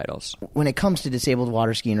 world titles. When it comes to disabled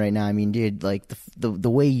water skiing right now, I mean, dude, like the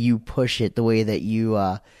way you push it, the way that you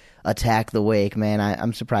attack the wake, man,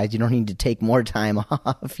 I'm surprised you don't need to take more time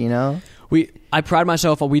off, I pride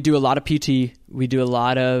myself on, we do a lot of PT, we do a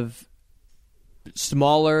lot of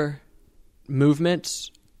smaller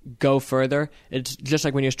movements go further. It's just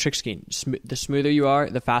like when you're trick skiing. The smoother you are,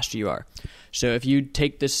 the faster you are. So if you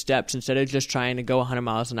take the steps, instead of just trying to go 100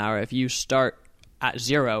 miles an hour, if you start at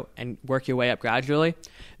 0 and work your way up gradually,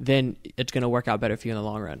 then it's going to work out better for you in the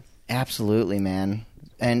long run. Absolutely, man.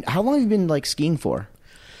 And how long have you been like skiing for?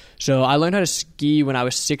 So I learned how to ski when I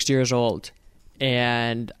was 6 years old,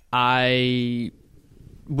 and I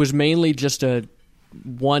was mainly just a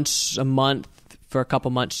once a month for a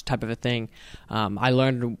couple months type of a thing. I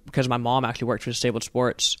learned because my mom actually worked for Disabled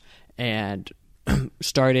Sports and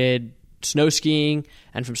started snow skiing,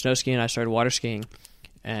 and from snow skiing I started water skiing.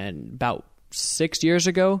 And about 6 years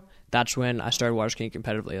ago, that's when I started water skiing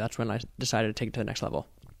competitively. That's when I decided to take it to the next level.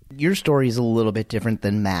 Your story is a little bit different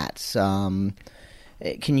than Matt's.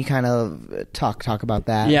 Can you kind of talk about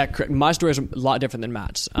that? Yeah, my story is a lot different than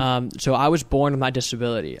Matt's. So I was born with my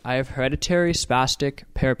disability. I have hereditary spastic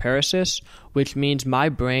paraparesis, which means my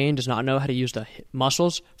brain does not know how to use the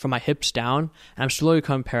muscles from my hips down, and I'm slowly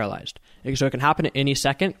becoming paralyzed. So it can happen at any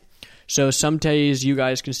second. So some days you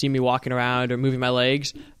guys can see me walking around or moving my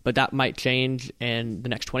legs, but that might change in the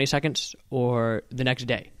next 20 seconds or the next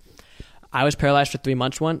day. I was paralyzed for 3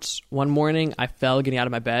 months once. One morning, I fell getting out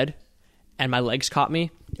of my bed, and my legs caught me.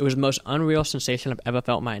 It was the most unreal sensation I've ever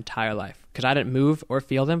felt in my entire life because I didn't move or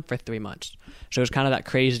feel them for 3 months. So it was kind of that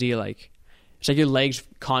crazy, like, it's like your legs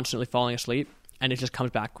constantly falling asleep, and it just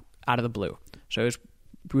comes back out of the blue. So it was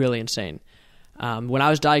really insane. When I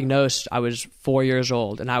was diagnosed, I was 4 years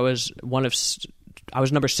old, and I was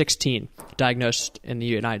number 16 diagnosed in the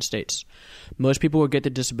United States. Most people will get the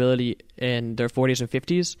disability in their 40s and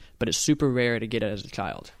 50s, but it's super rare to get it as a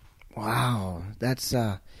child. Wow, that's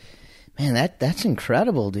man, that's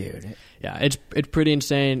incredible, dude. Yeah, it's pretty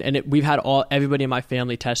insane, and we've had everybody in my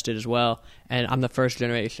family tested as well, and I'm the first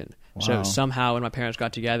generation. Wow. So somehow when my parents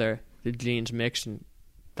got together, the genes mixed, and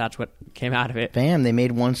that's what came out of it. Bam, they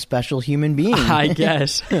made one special human being. I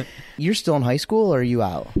guess. You're still in high school, or are you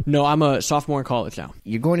out? No, I'm a sophomore in college now.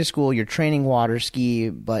 You're going to school, you're training water ski,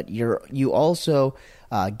 but you also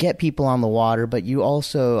get people on the water, but you're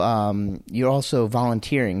also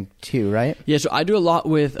volunteering too, right? Yeah, so I do a lot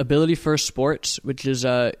with Ability First Sports, which is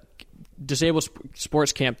a disabled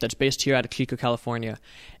sports camp that's based here out of Chico, California.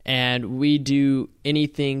 And we do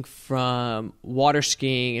anything from water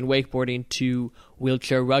skiing and wakeboarding to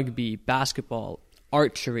wheelchair rugby, basketball,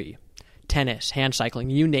 archery, tennis, hand cycling,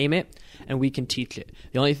 you name it, and we can teach it.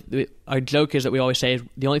 Our joke is that we always say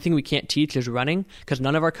the only thing we can't teach is running because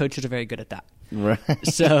none of our coaches are very good at that. Right.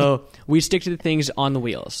 So we stick to the things on the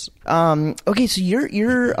wheels. Okay, so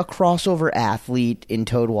you're a crossover athlete in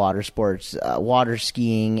towed water sports, water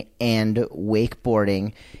skiing and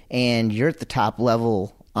wakeboarding, and you're at the top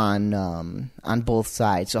level on both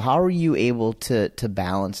sides. So how are you able to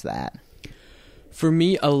balance that? For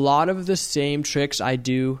me, a lot of the same tricks I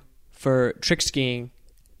do for trick skiing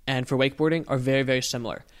and for wakeboarding are very, very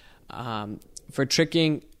similar. For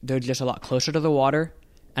tricking, they're just a lot closer to the water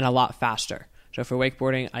and a lot faster. So for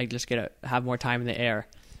wakeboarding, I just get to have more time in the air.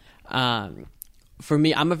 For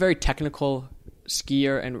me, I'm a very technical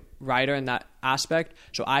skier and rider in that aspect,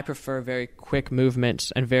 so I prefer very quick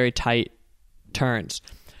movements and very tight turns.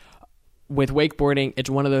 With wakeboarding, it's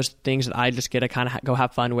one of those things that I just get to kind of go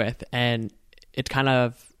have fun with, and it's kind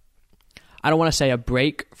of, I don't want to say a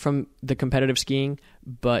break from the competitive skiing,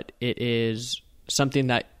 but it is something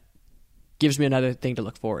that gives me another thing to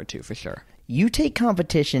look forward to for sure. You take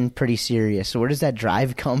competition pretty serious, so where does that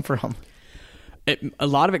drive come from? A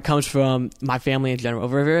lot of it comes from my family in general.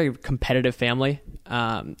 We're a very competitive family.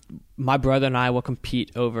 My brother and I will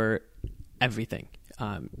compete over everything.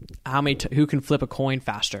 Who can flip a coin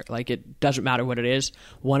faster? Like, it doesn't matter what it is.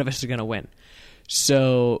 One of us is going to win.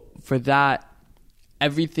 So for that,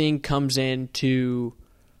 everything comes into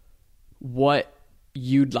what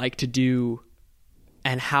you'd like to do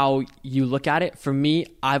and how you look at it. For me,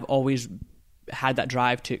 I've always had that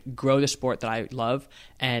drive to grow the sport that I love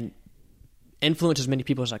and influence as many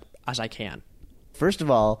people as I can. First of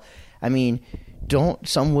all, I mean, don't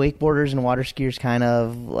some wakeboarders and water skiers kind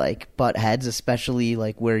of like butt heads, especially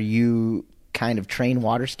like where you kind of train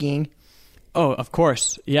water skiing? Oh, of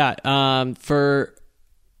course. Yeah. For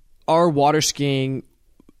our water skiing,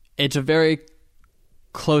 it's a very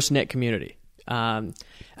close-knit community,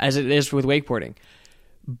 as it is with wakeboarding.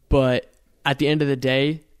 But at the end of the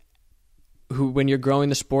day, when you're growing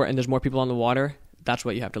the sport and there's more people on the water, that's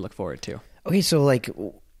what you have to look forward to. Okay, so like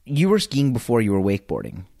you were skiing before you were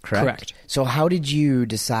wakeboarding, correct? Correct. So how did you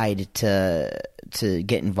decide to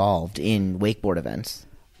get involved in wakeboard events?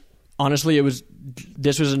 Honestly,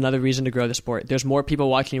 this was another reason to grow the sport. There's more people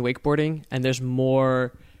watching wakeboarding, and there's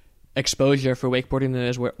more exposure for wakeboarding than there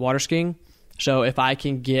is water skiing. So if I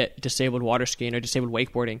can get disabled water skiing or disabled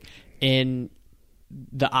wakeboarding in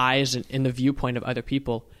the eyes and in the viewpoint of other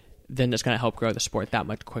people, then it's going to help grow the sport that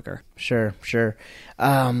much quicker. Sure.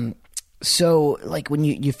 So, like, when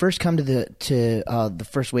you first come to the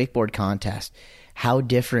first wakeboard contest, how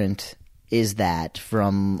different is that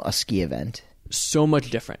from a ski event? So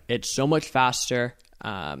much different. It's so much faster.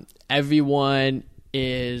 Everyone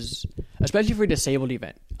is, especially for a disabled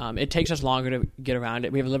event, it takes us longer to get around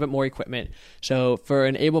it. We have a little bit more equipment. So for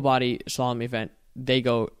an able-bodied slalom event, they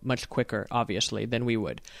go much quicker, obviously, than we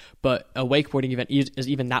would. But a wakeboarding event is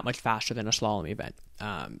even that much faster than a slalom event.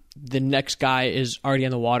 The next guy is already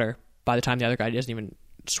in the water by the time the other guy doesn't even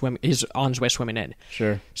swim. He's on his way swimming in.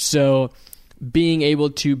 Sure. So being able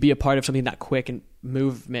to be a part of something that quick and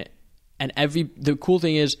movement, and the cool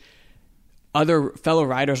thing is other fellow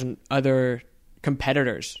riders and other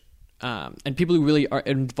competitors and people who really are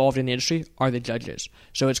involved in the industry are the judges.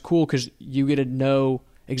 So it's cool because you get to know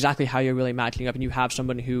exactly how you're really matching up, and you have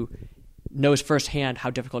someone who knows firsthand how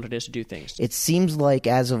difficult it is to do things. It seems like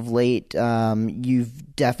as of late,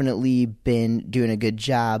 you've definitely been doing a good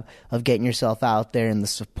job of getting yourself out there, and the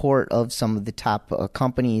support of some of the top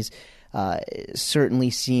companies certainly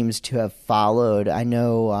seems to have followed. I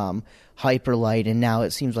know Hyperlight and now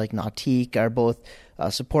it seems like Nautique are both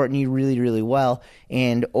supporting you really, really well.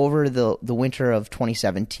 And over the winter of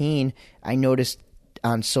 2017, I noticed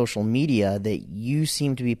on social media that you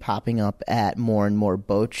seem to be popping up at more and more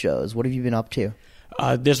boat shows. What have you been up to?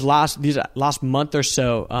 These last month or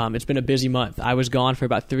so, it's been a busy month. I was gone for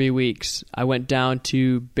about 3 weeks. I went down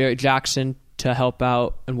to Barrett-Jackson to help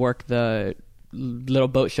out and work the little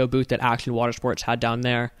boat show booth that Action Water Sports had down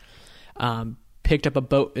there. Picked up a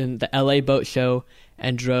boat in the LA boat show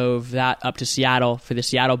and drove that up to Seattle for the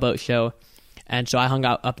Seattle boat show. And so I hung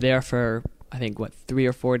out up there for, I think, 3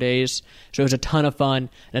 or 4 days. So it was a ton of fun, and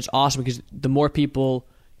it's awesome because the more people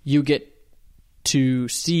you get to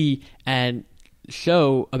see and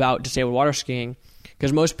show about disabled water skiing,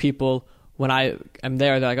 because most people, when I am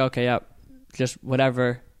there, they're like, okay, yeah, just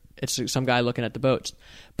whatever. It's some guy looking at the boats.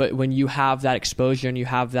 But when you have that exposure and you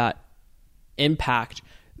have that impact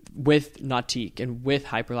with Nautique and with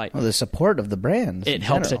Hyperlight, the support of the brands, it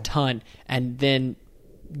helps a ton. And then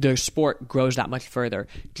the sport grows that much further.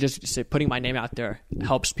 Just putting my name out there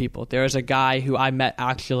helps people. There's a guy who I met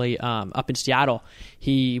actually up in Seattle.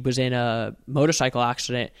 He was in a motorcycle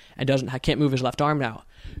accident and can't move his left arm now.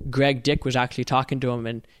 Greg Dick was actually talking to him,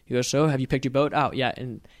 and he goes, "So, have you picked your boat out yet?"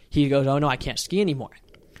 And he goes, "Oh no, I can't ski anymore."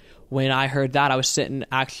 When I heard that, I was sitting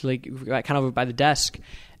actually kind of over by the desk,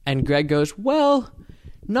 and Greg goes, "Well,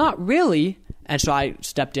 not really." And so I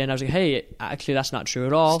stepped in. I was like, "Hey, actually, that's not true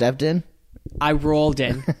at all." Stepped in? I rolled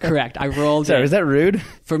in. Correct. I rolled in. Sorry, is that rude?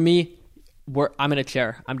 For me, I'm in a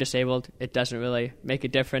chair. I'm disabled. It doesn't really make a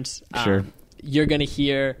difference. Sure. You're going to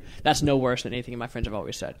hear that's no worse than anything my friends have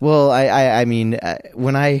always said. Well, I mean,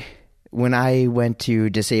 when I went to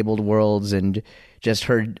Disabled Worlds and just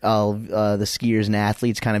heard all the skiers and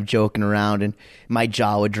athletes kind of joking around, and my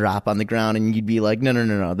jaw would drop on the ground, and you'd be like,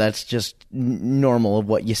 no, that's just normal of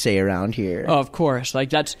what you say around here. Oh, of course. Like,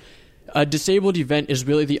 that's a disabled event is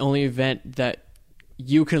really the only event that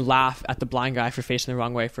you can laugh at the blind guy for facing the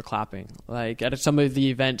wrong way for clapping. Like, at some of the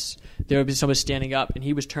events, there would be someone standing up, and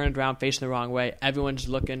he was turned around facing the wrong way. Everyone's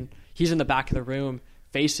looking. He's in the back of the room,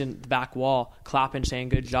 facing the back wall, clapping, saying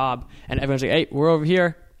good job. And everyone's like, "Hey, we're over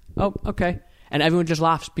here." "Oh, okay." And everyone just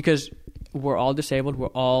laughs because we're all disabled. We're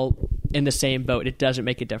all in the same boat. It doesn't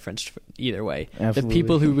make a difference either way. Absolutely. The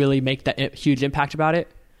people who really make that huge impact about it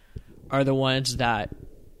are the ones that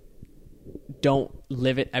don't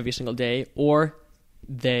live it every single day, or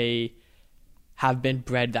they have been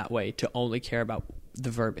bred that way to only care about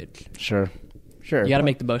the verbiage. Sure. You got to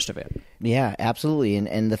make the most of it. Yeah, absolutely.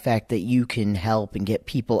 And the fact that you can help and get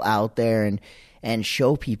people out there and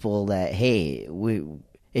show people that, hey,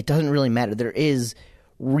 it doesn't really matter. There is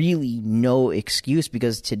really no excuse,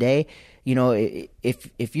 because today, you know,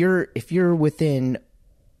 if you're within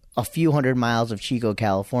a few hundred miles of Chico,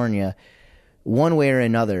 California, one way or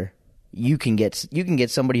another, you can get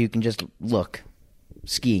somebody who can just look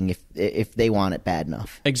skiing if they want it bad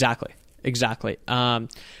enough. Exactly.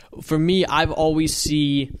 For me,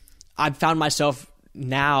 I've found myself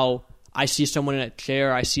now, I see someone in a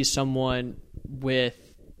chair, I see someone with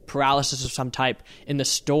paralysis of some type in the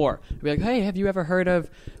store. I'd be like, "Hey, have you ever heard of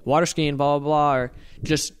water skiing, blah, blah, blah," or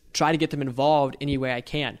just try to get them involved any way I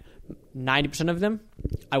can. 90% of them,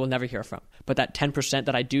 I will never hear from. But that 10%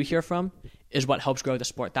 that I do hear from is what helps grow the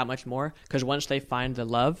sport that much more, because once they find the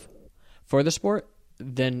love for the sport,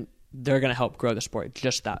 then they're going to help grow the sport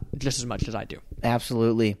just as much as I do.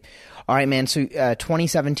 Absolutely. All right, man. So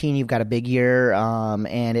 2017, you've got a big year,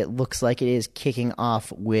 and it looks like it is kicking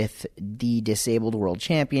off with the Disabled World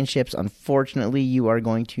Championships. Unfortunately, you are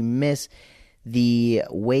going to miss the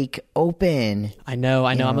Wake Open. I know.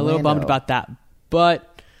 I'm a little bummed about that.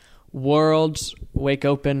 But Worlds, Wake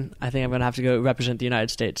Open, I think I'm going to have to go represent the United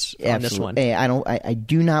States on this one. Hey, I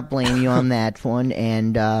do not blame you on that one.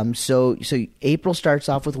 And so April starts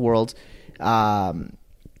off with Worlds.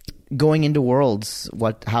 Going into Worlds,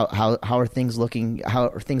 how are things looking? How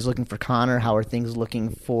are things looking for Connor? How are things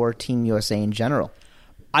looking for Team USA in general?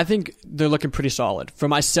 I think they're looking pretty solid. For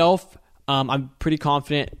myself, I'm pretty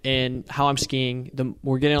confident in how I'm skiing.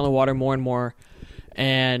 We're getting on the water more and more,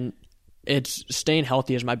 and it's staying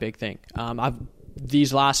healthy is my big thing.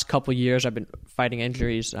 These last couple years, I've been fighting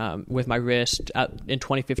injuries with my wrist. In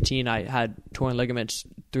 2015, I had torn ligaments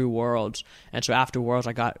through Worlds, and so after Worlds,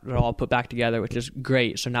 I got it all put back together, which is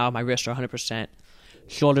great. So now my wrists are 100%.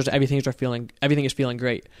 Shoulders, everything is feeling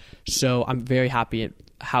great. So I'm very happy at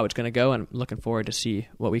how it's going to go, and looking forward to see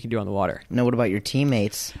what we can do on the water. Now, what about your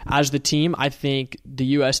teammates? As the team, I think the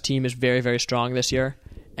U.S. team is very, very strong this year,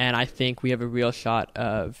 and I think we have a real shot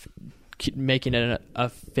of making it a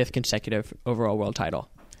fifth consecutive overall world title.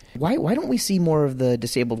 Why don't we see more of the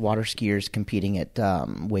disabled water skiers competing at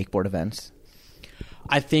wakeboard events?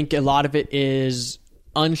 I think a lot of it is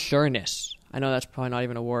unsureness. I know that's probably not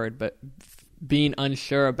even a word, but being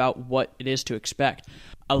unsure about what it is to expect.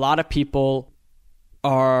 A lot of people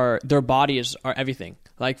their bodies are everything.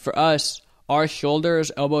 Like for us, our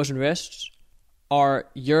shoulders, elbows, and wrists are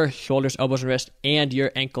your shoulders, elbows, and wrists, and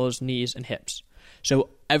your ankles, knees, and hips. So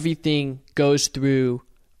everything goes through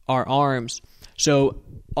our arms. So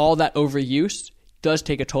all that overuse does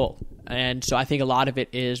take a toll. And so I think a lot of it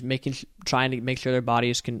is trying to make sure their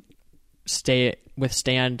bodies can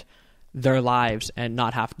withstand their lives and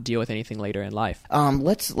not have to deal with anything later in life.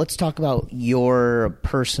 Let's talk about your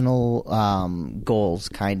personal goals,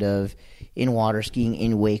 kind of in water skiing,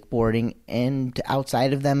 in wakeboarding, and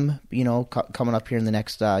outside of them, coming up here in the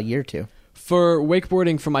next year or two. For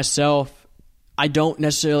wakeboarding, for myself, I don't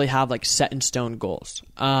necessarily have like set in stone goals.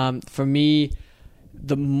 For me,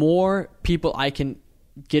 the more people I can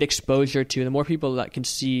get exposure to, the more people that can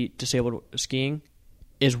see disabled skiing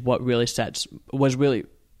is what really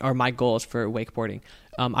are my goals for wakeboarding.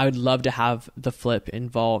 I would love to have the flip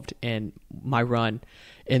involved in my run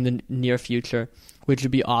in the near future, which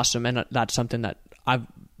would be awesome, and that's something that I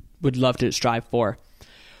would love to strive for.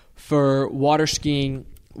 For water skiing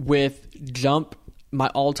with jump, my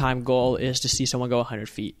all-time goal is to see someone go 100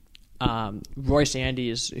 feet. Royce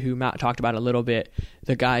Andes, who Matt talked about a little bit,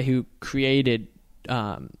 the guy who created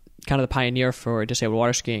kind of the pioneer for disabled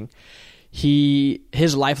water skiing,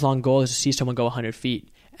 his lifelong goal is to see someone go 100 feet.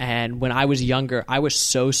 And when I was younger, I was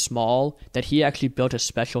so small that he actually built a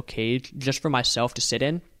special cage just for myself to sit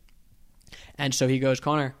in. And so he goes,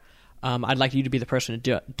 Connor, I'd like you to be the person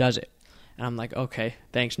who does it. And I'm like, okay,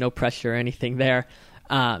 thanks, no pressure or anything there.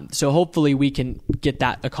 So hopefully we can get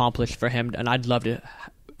that accomplished for him, and I'd love to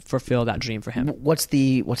fulfill that dream for him. What's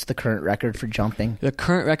the current record for jumping? The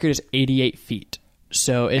current record is 88 feet.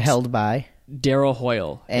 So it's held by Daryl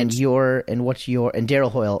Hoyle. And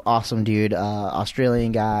Daryl Hoyle, awesome dude,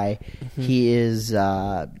 Australian guy. Mm-hmm. He is.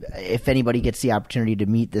 If anybody gets the opportunity to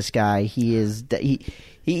meet this guy,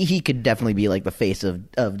 he could definitely be like the face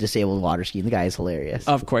of disabled water skiing. The guy is hilarious.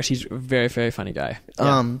 Of course, he's a very, very funny guy.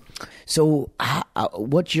 Yeah. So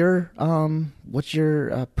what's your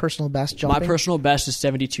personal best jumping? My personal best is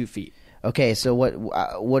 72 feet. Okay, so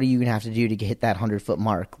what are you gonna have to do to hit that 100-foot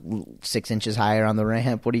mark? 6 inches higher on the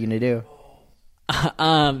ramp. What are you gonna do?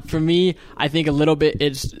 For me, I think a little bit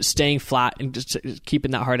is staying flat and just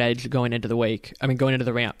keeping that hard edge going into the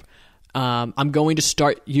ramp. I'm going to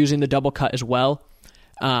start using the double cut as well.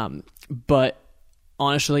 But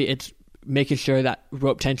honestly, it's making sure that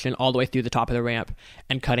rope tension all the way through the top of the ramp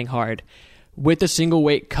and cutting hard. With a single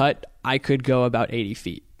weight cut, I could go about 80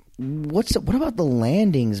 feet. What about the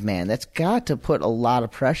landings, man? That's got to put a lot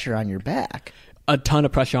of pressure on your back. A ton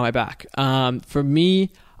of pressure on my back. For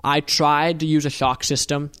me, I tried to use a shock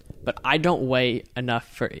system, but I don't weigh enough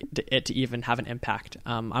for it to even have an impact.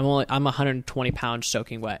 I'm 120 pounds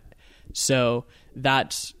soaking wet, so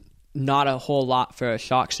that's not a whole lot for a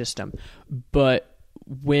shock system. But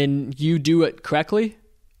when you do it correctly,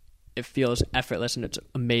 it feels effortless and it's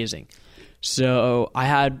amazing. So I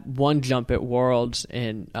had one jump at Worlds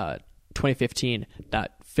in 2015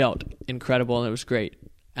 that felt incredible and it was great,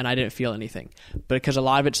 and I didn't feel anything. But because a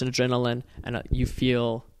lot of it's adrenaline and you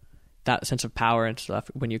feel that sense of power and stuff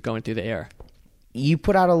when you're going through the air. You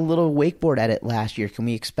put out a little wakeboard edit last year. Can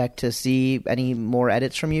we expect to see any more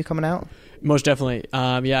edits from you coming out? Most definitely.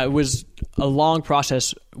 Yeah, it was a long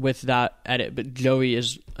process with that edit, but Joey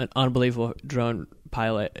is an unbelievable drone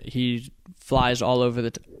pilot. He flies all over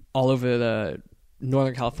the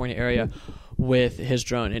Northern California area with his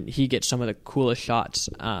drone, and he gets some of the coolest shots.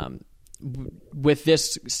 With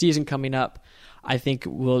this season coming up, I think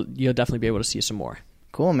you'll definitely be able to see some more.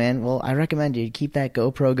 Cool, man. Well, I recommend you keep that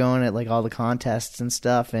GoPro going at like all the contests and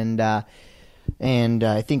stuff, and I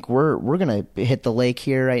think we're gonna hit the lake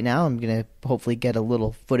here right now. I'm gonna hopefully get a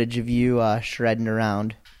little footage of you shredding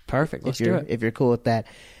around. Perfect. Let's do it. If you're cool with that.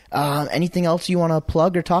 Anything else you want to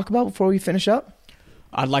plug or talk about before we finish up?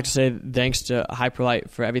 I'd like to say thanks to Hyperlite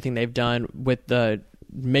for everything they've done with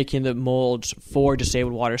making the molds for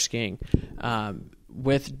disabled water skiing.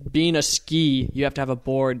 With being a ski, you have to have a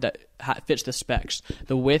board that fits the specs.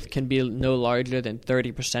 The width can be no larger than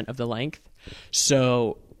 30% of the length.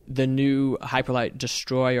 So the new Hyperlite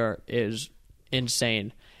Destroyer is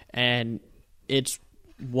insane, and it's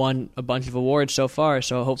won a bunch of awards so far,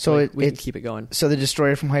 so hopefully we can keep it going. So the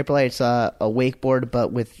Destroyer from Hyperlite, it's a wakeboard,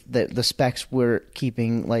 but with the specs we're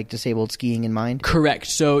keeping like disabled skiing in mind? Correct.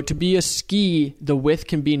 So to be a ski, the width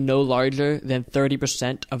can be no larger than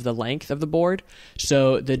 30% of the length of the board.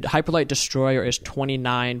 So the Hyperlite Destroyer is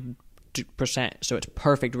 29%, so it's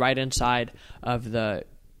perfect right inside of the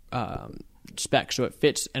spec, so it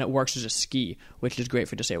fits and it works as a ski, which is great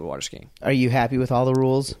for disabled water skiing. Are you happy with all the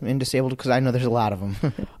rules in disabled? Because I know there's a lot of them.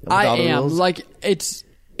 I am. Like,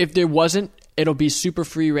 if there wasn't, it'll be super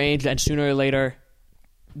free range, and sooner or later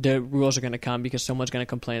the rules are going to come because someone's going to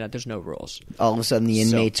complain that there's no rules. All of a sudden the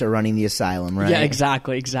inmates are running the asylum, right? Yeah,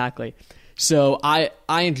 exactly. So I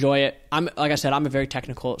enjoy it. Like I said, I'm a very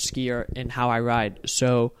technical skier in how I ride,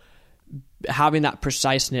 so having that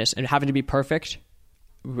preciseness and having to be perfect,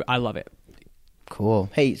 I love it. Cool.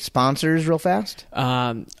 Hey, sponsors real fast?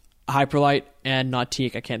 Hyperlite and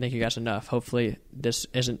Nautique. I can't thank you guys enough. Hopefully this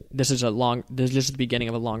is the beginning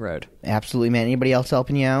of a long road. Absolutely, man. Anybody else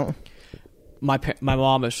helping you out? My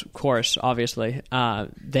mom, of course, obviously.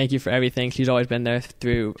 Thank you for everything. She's always been there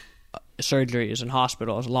through surgeries and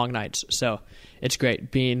hospitals, long nights. So it's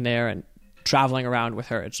great being there and traveling around with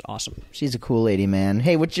her. It's awesome. She's a cool lady, man.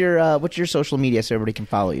 Hey, what's your social media so everybody can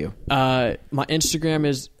follow you? My Instagram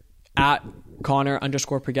is at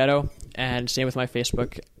Connor_Poggetto, and same with my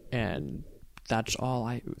Facebook, and that's all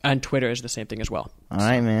and Twitter is the same thing as well. All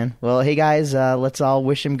right, man. Well, hey guys, let's all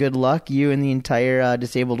wish him good luck, you and the entire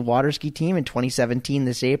disabled water ski team in 2017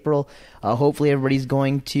 this April. Hopefully everybody's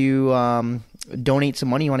going to donate some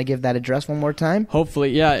money. You want to give that address one more time?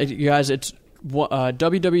 Hopefully, yeah. You guys, it's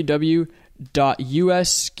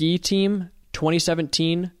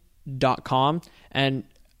www.usskiteam2017.com, and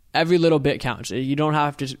every little bit counts. You don't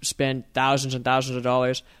have to spend thousands and thousands of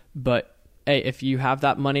dollars, but hey, if you have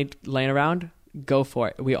that money laying around, go for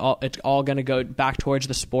it. It's all going to go back towards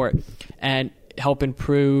the sport and help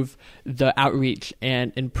improve the outreach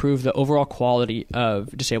and improve the overall quality of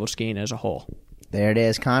disabled skiing as a whole. There it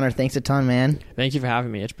is. Connor, thanks a ton, man. Thank you for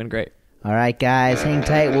having me. It's been great. All right, guys, hang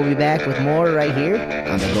tight. We'll be back with more right here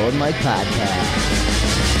on the Golden Mike Podcast.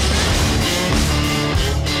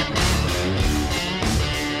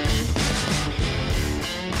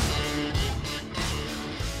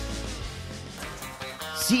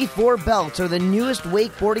 C4 belts are the newest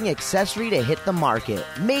wakeboarding accessory to hit the market.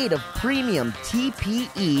 Made of premium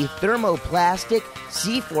TPE thermoplastic,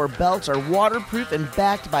 C4 belts are waterproof and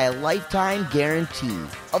backed by a lifetime guarantee.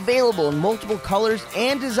 Available in multiple colors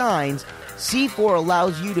and designs, C4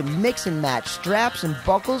 allows you to mix and match straps and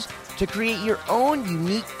buckles to create your own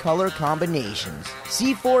unique color combinations.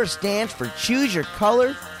 C4 stands for Choose Your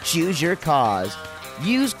Color, Choose Your Cause.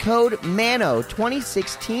 Use code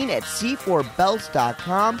MANO2016 at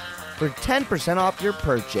c4belts.com for 10% off your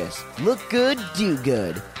purchase. Look good, do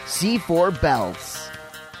good. C4 Belts.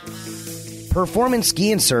 Performance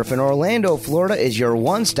Ski and Surf in Orlando, Florida is your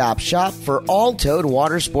one-stop shop for all towed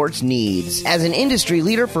water sports needs. As an industry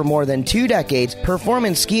leader for more than 2 decades,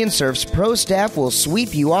 Performance Ski and Surf's pro staff will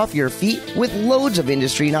sweep you off your feet with loads of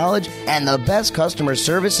industry knowledge and the best customer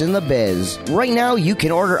service in the biz. Right now, you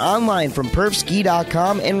can order online from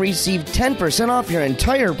perfski.com and receive 10% off your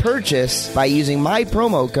entire purchase by using my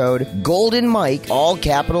promo code GOLDENMIKE, all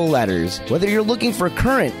capital letters. Whether you're looking for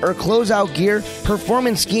current or closeout gear,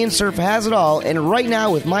 Performance Ski and Surf has it all. And right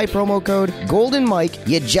now with my promo code Golden Mike,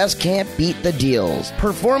 you just can't beat the deals.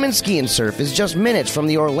 Performance Ski and Surf is just minutes from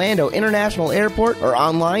the Orlando International Airport or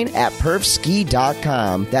online at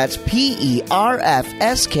perfski.com. That's PERFSKI.com.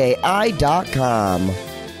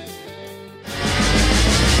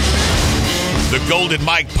 The Golden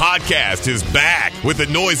Mike Podcast is back with the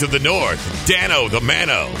noise of the North, Dano the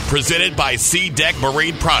Mano, presented by Sea Deck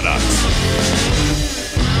Marine Products.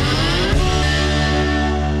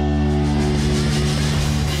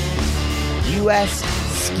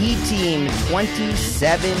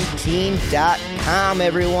 USSkiTeam2017.com,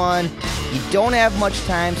 everyone. You don't have much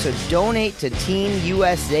time, so donate to Team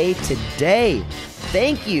USA today.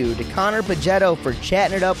 Thank you to Connor Poggetto for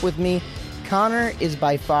chatting it up with me. Connor is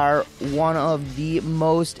by far one of the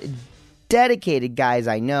most dedicated guys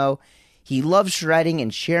I know. He loves shredding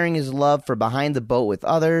and sharing his love for behind the boat with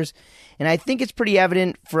others. And I think it's pretty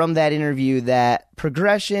evident from that interview that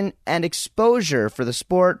progression and exposure for the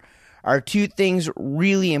sport are two things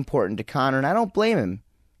really important to Connor, and I don't blame him.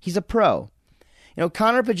 He's a pro. You know,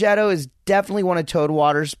 Connor Poggetto is definitely one of Toad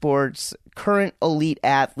Water Sports' current elite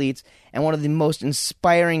athletes and one of the most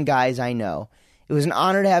inspiring guys I know. It was an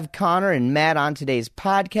honor to have Connor and Matt on today's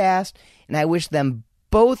podcast, and I wish them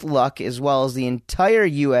both luck as well as the entire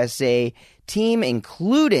USA team,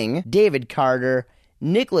 including David Carter,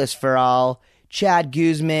 Nicholas Farrell, Chad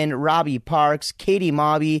Guzman, Robbie Parks, Katie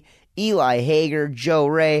Mobby, Eli Hager, Joe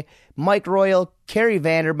Ray, Mike Royal, Kerry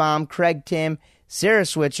Vanderbaum, Craig Tim, Sarah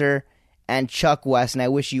Switzer, and Chuck West, and I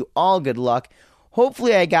wish you all good luck.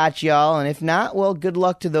 Hopefully I got y'all, and if not, well, good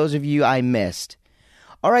luck to those of you I missed.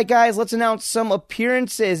 All right, guys, let's announce some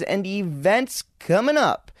appearances and events coming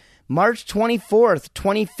up. March 24th,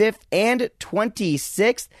 25th, and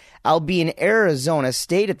 26th, I'll be in Arizona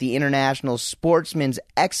State at the International Sportsman's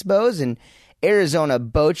Expos and Arizona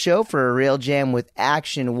Boat Show for a rail jam with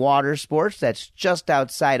Action Water Sports. That's just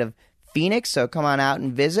outside of Phoenix, so come on out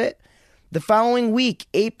and visit. The following week,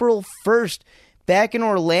 April 1st, back in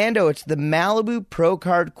Orlando, it's the Malibu Pro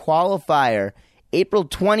Card Qualifier. April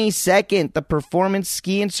 22nd, the Performance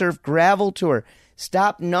Ski and Surf Gravel Tour.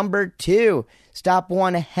 Stop number 2. Stop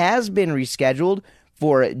 1 has been rescheduled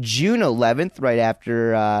for June 11th, right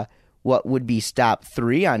after what would be stop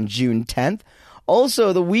 3 on June 10th.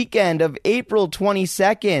 Also, the weekend of April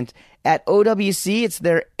 22nd at OWC, it's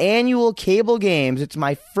their annual cable games. It's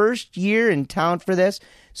my first year in town for this,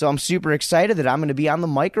 so I'm super excited that I'm going to be on the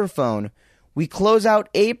microphone. We close out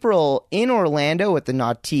April in Orlando with the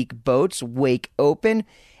Nautique Boats Wake Open,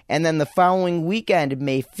 and then the following weekend,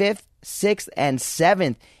 May 5th, 6th, and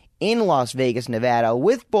 7th, in Las Vegas, Nevada,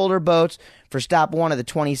 with Boulder Boats for stop 1 of the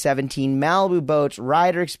 2017 Malibu Boats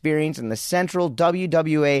Rider Experience in the Central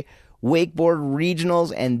WWA Wakeboard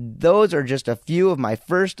Regionals, and those are just a few of my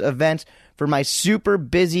first events for my super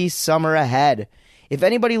busy summer ahead. If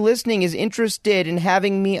anybody listening is interested in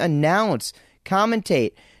having me announce,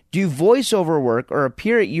 commentate, do voiceover work, or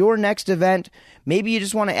appear at your next event, maybe you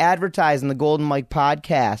just want to advertise in the Golden Mike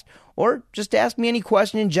Podcast, or just ask me any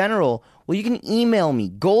question in general, well, you can email me,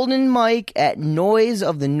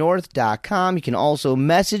 goldenmike@noiseofthenorth.com. You can also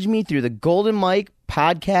message me through the Golden Mike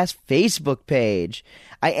Podcast Facebook page.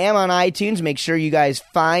 I am on iTunes. Make sure you guys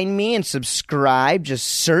find me and subscribe. Just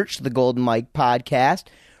search the Golden Mike Podcast.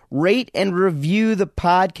 Rate and review the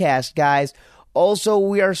podcast, guys. Also,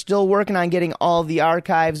 we are still working on getting all the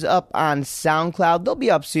archives up on SoundCloud. They'll be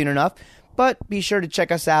up soon enough, but be sure to check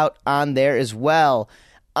us out on there as well.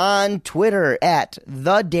 On Twitter at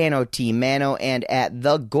the Dano T Mano and at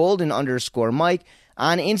the Golden_Mike.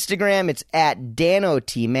 On Instagram, it's at Dano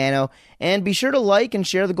T Mano. And be sure to like and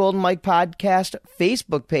share the Golden Mike Podcast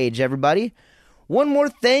Facebook page, everybody. One more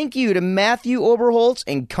thank you to Matthew Oberholtz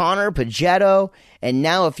and Connor Poggetto. And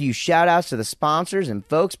now a few shout-outs to the sponsors and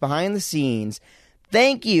folks behind the scenes.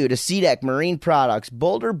 Thank you to Sea Deck Marine Products,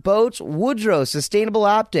 Boulder Boats, Woodrow Sustainable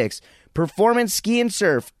Optics, Performance Ski and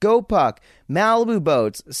Surf, GoPuck, Malibu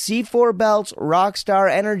Boats, C4 Belts,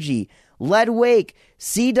 Rockstar Energy, Lead Wake,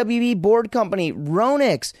 CWB Board Company,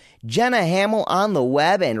 Ronix, Jenna Hamill on the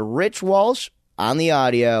web, and Rich Walsh on the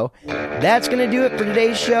audio. That's going to do it for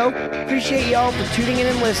today's show. Appreciate y'all for tuning in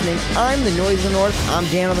and listening. I'm the Noise of the North. I'm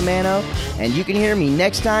Dano the Mano, and you can hear me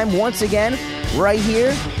next time once again right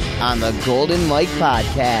here on the Golden Mike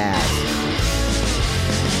Podcast.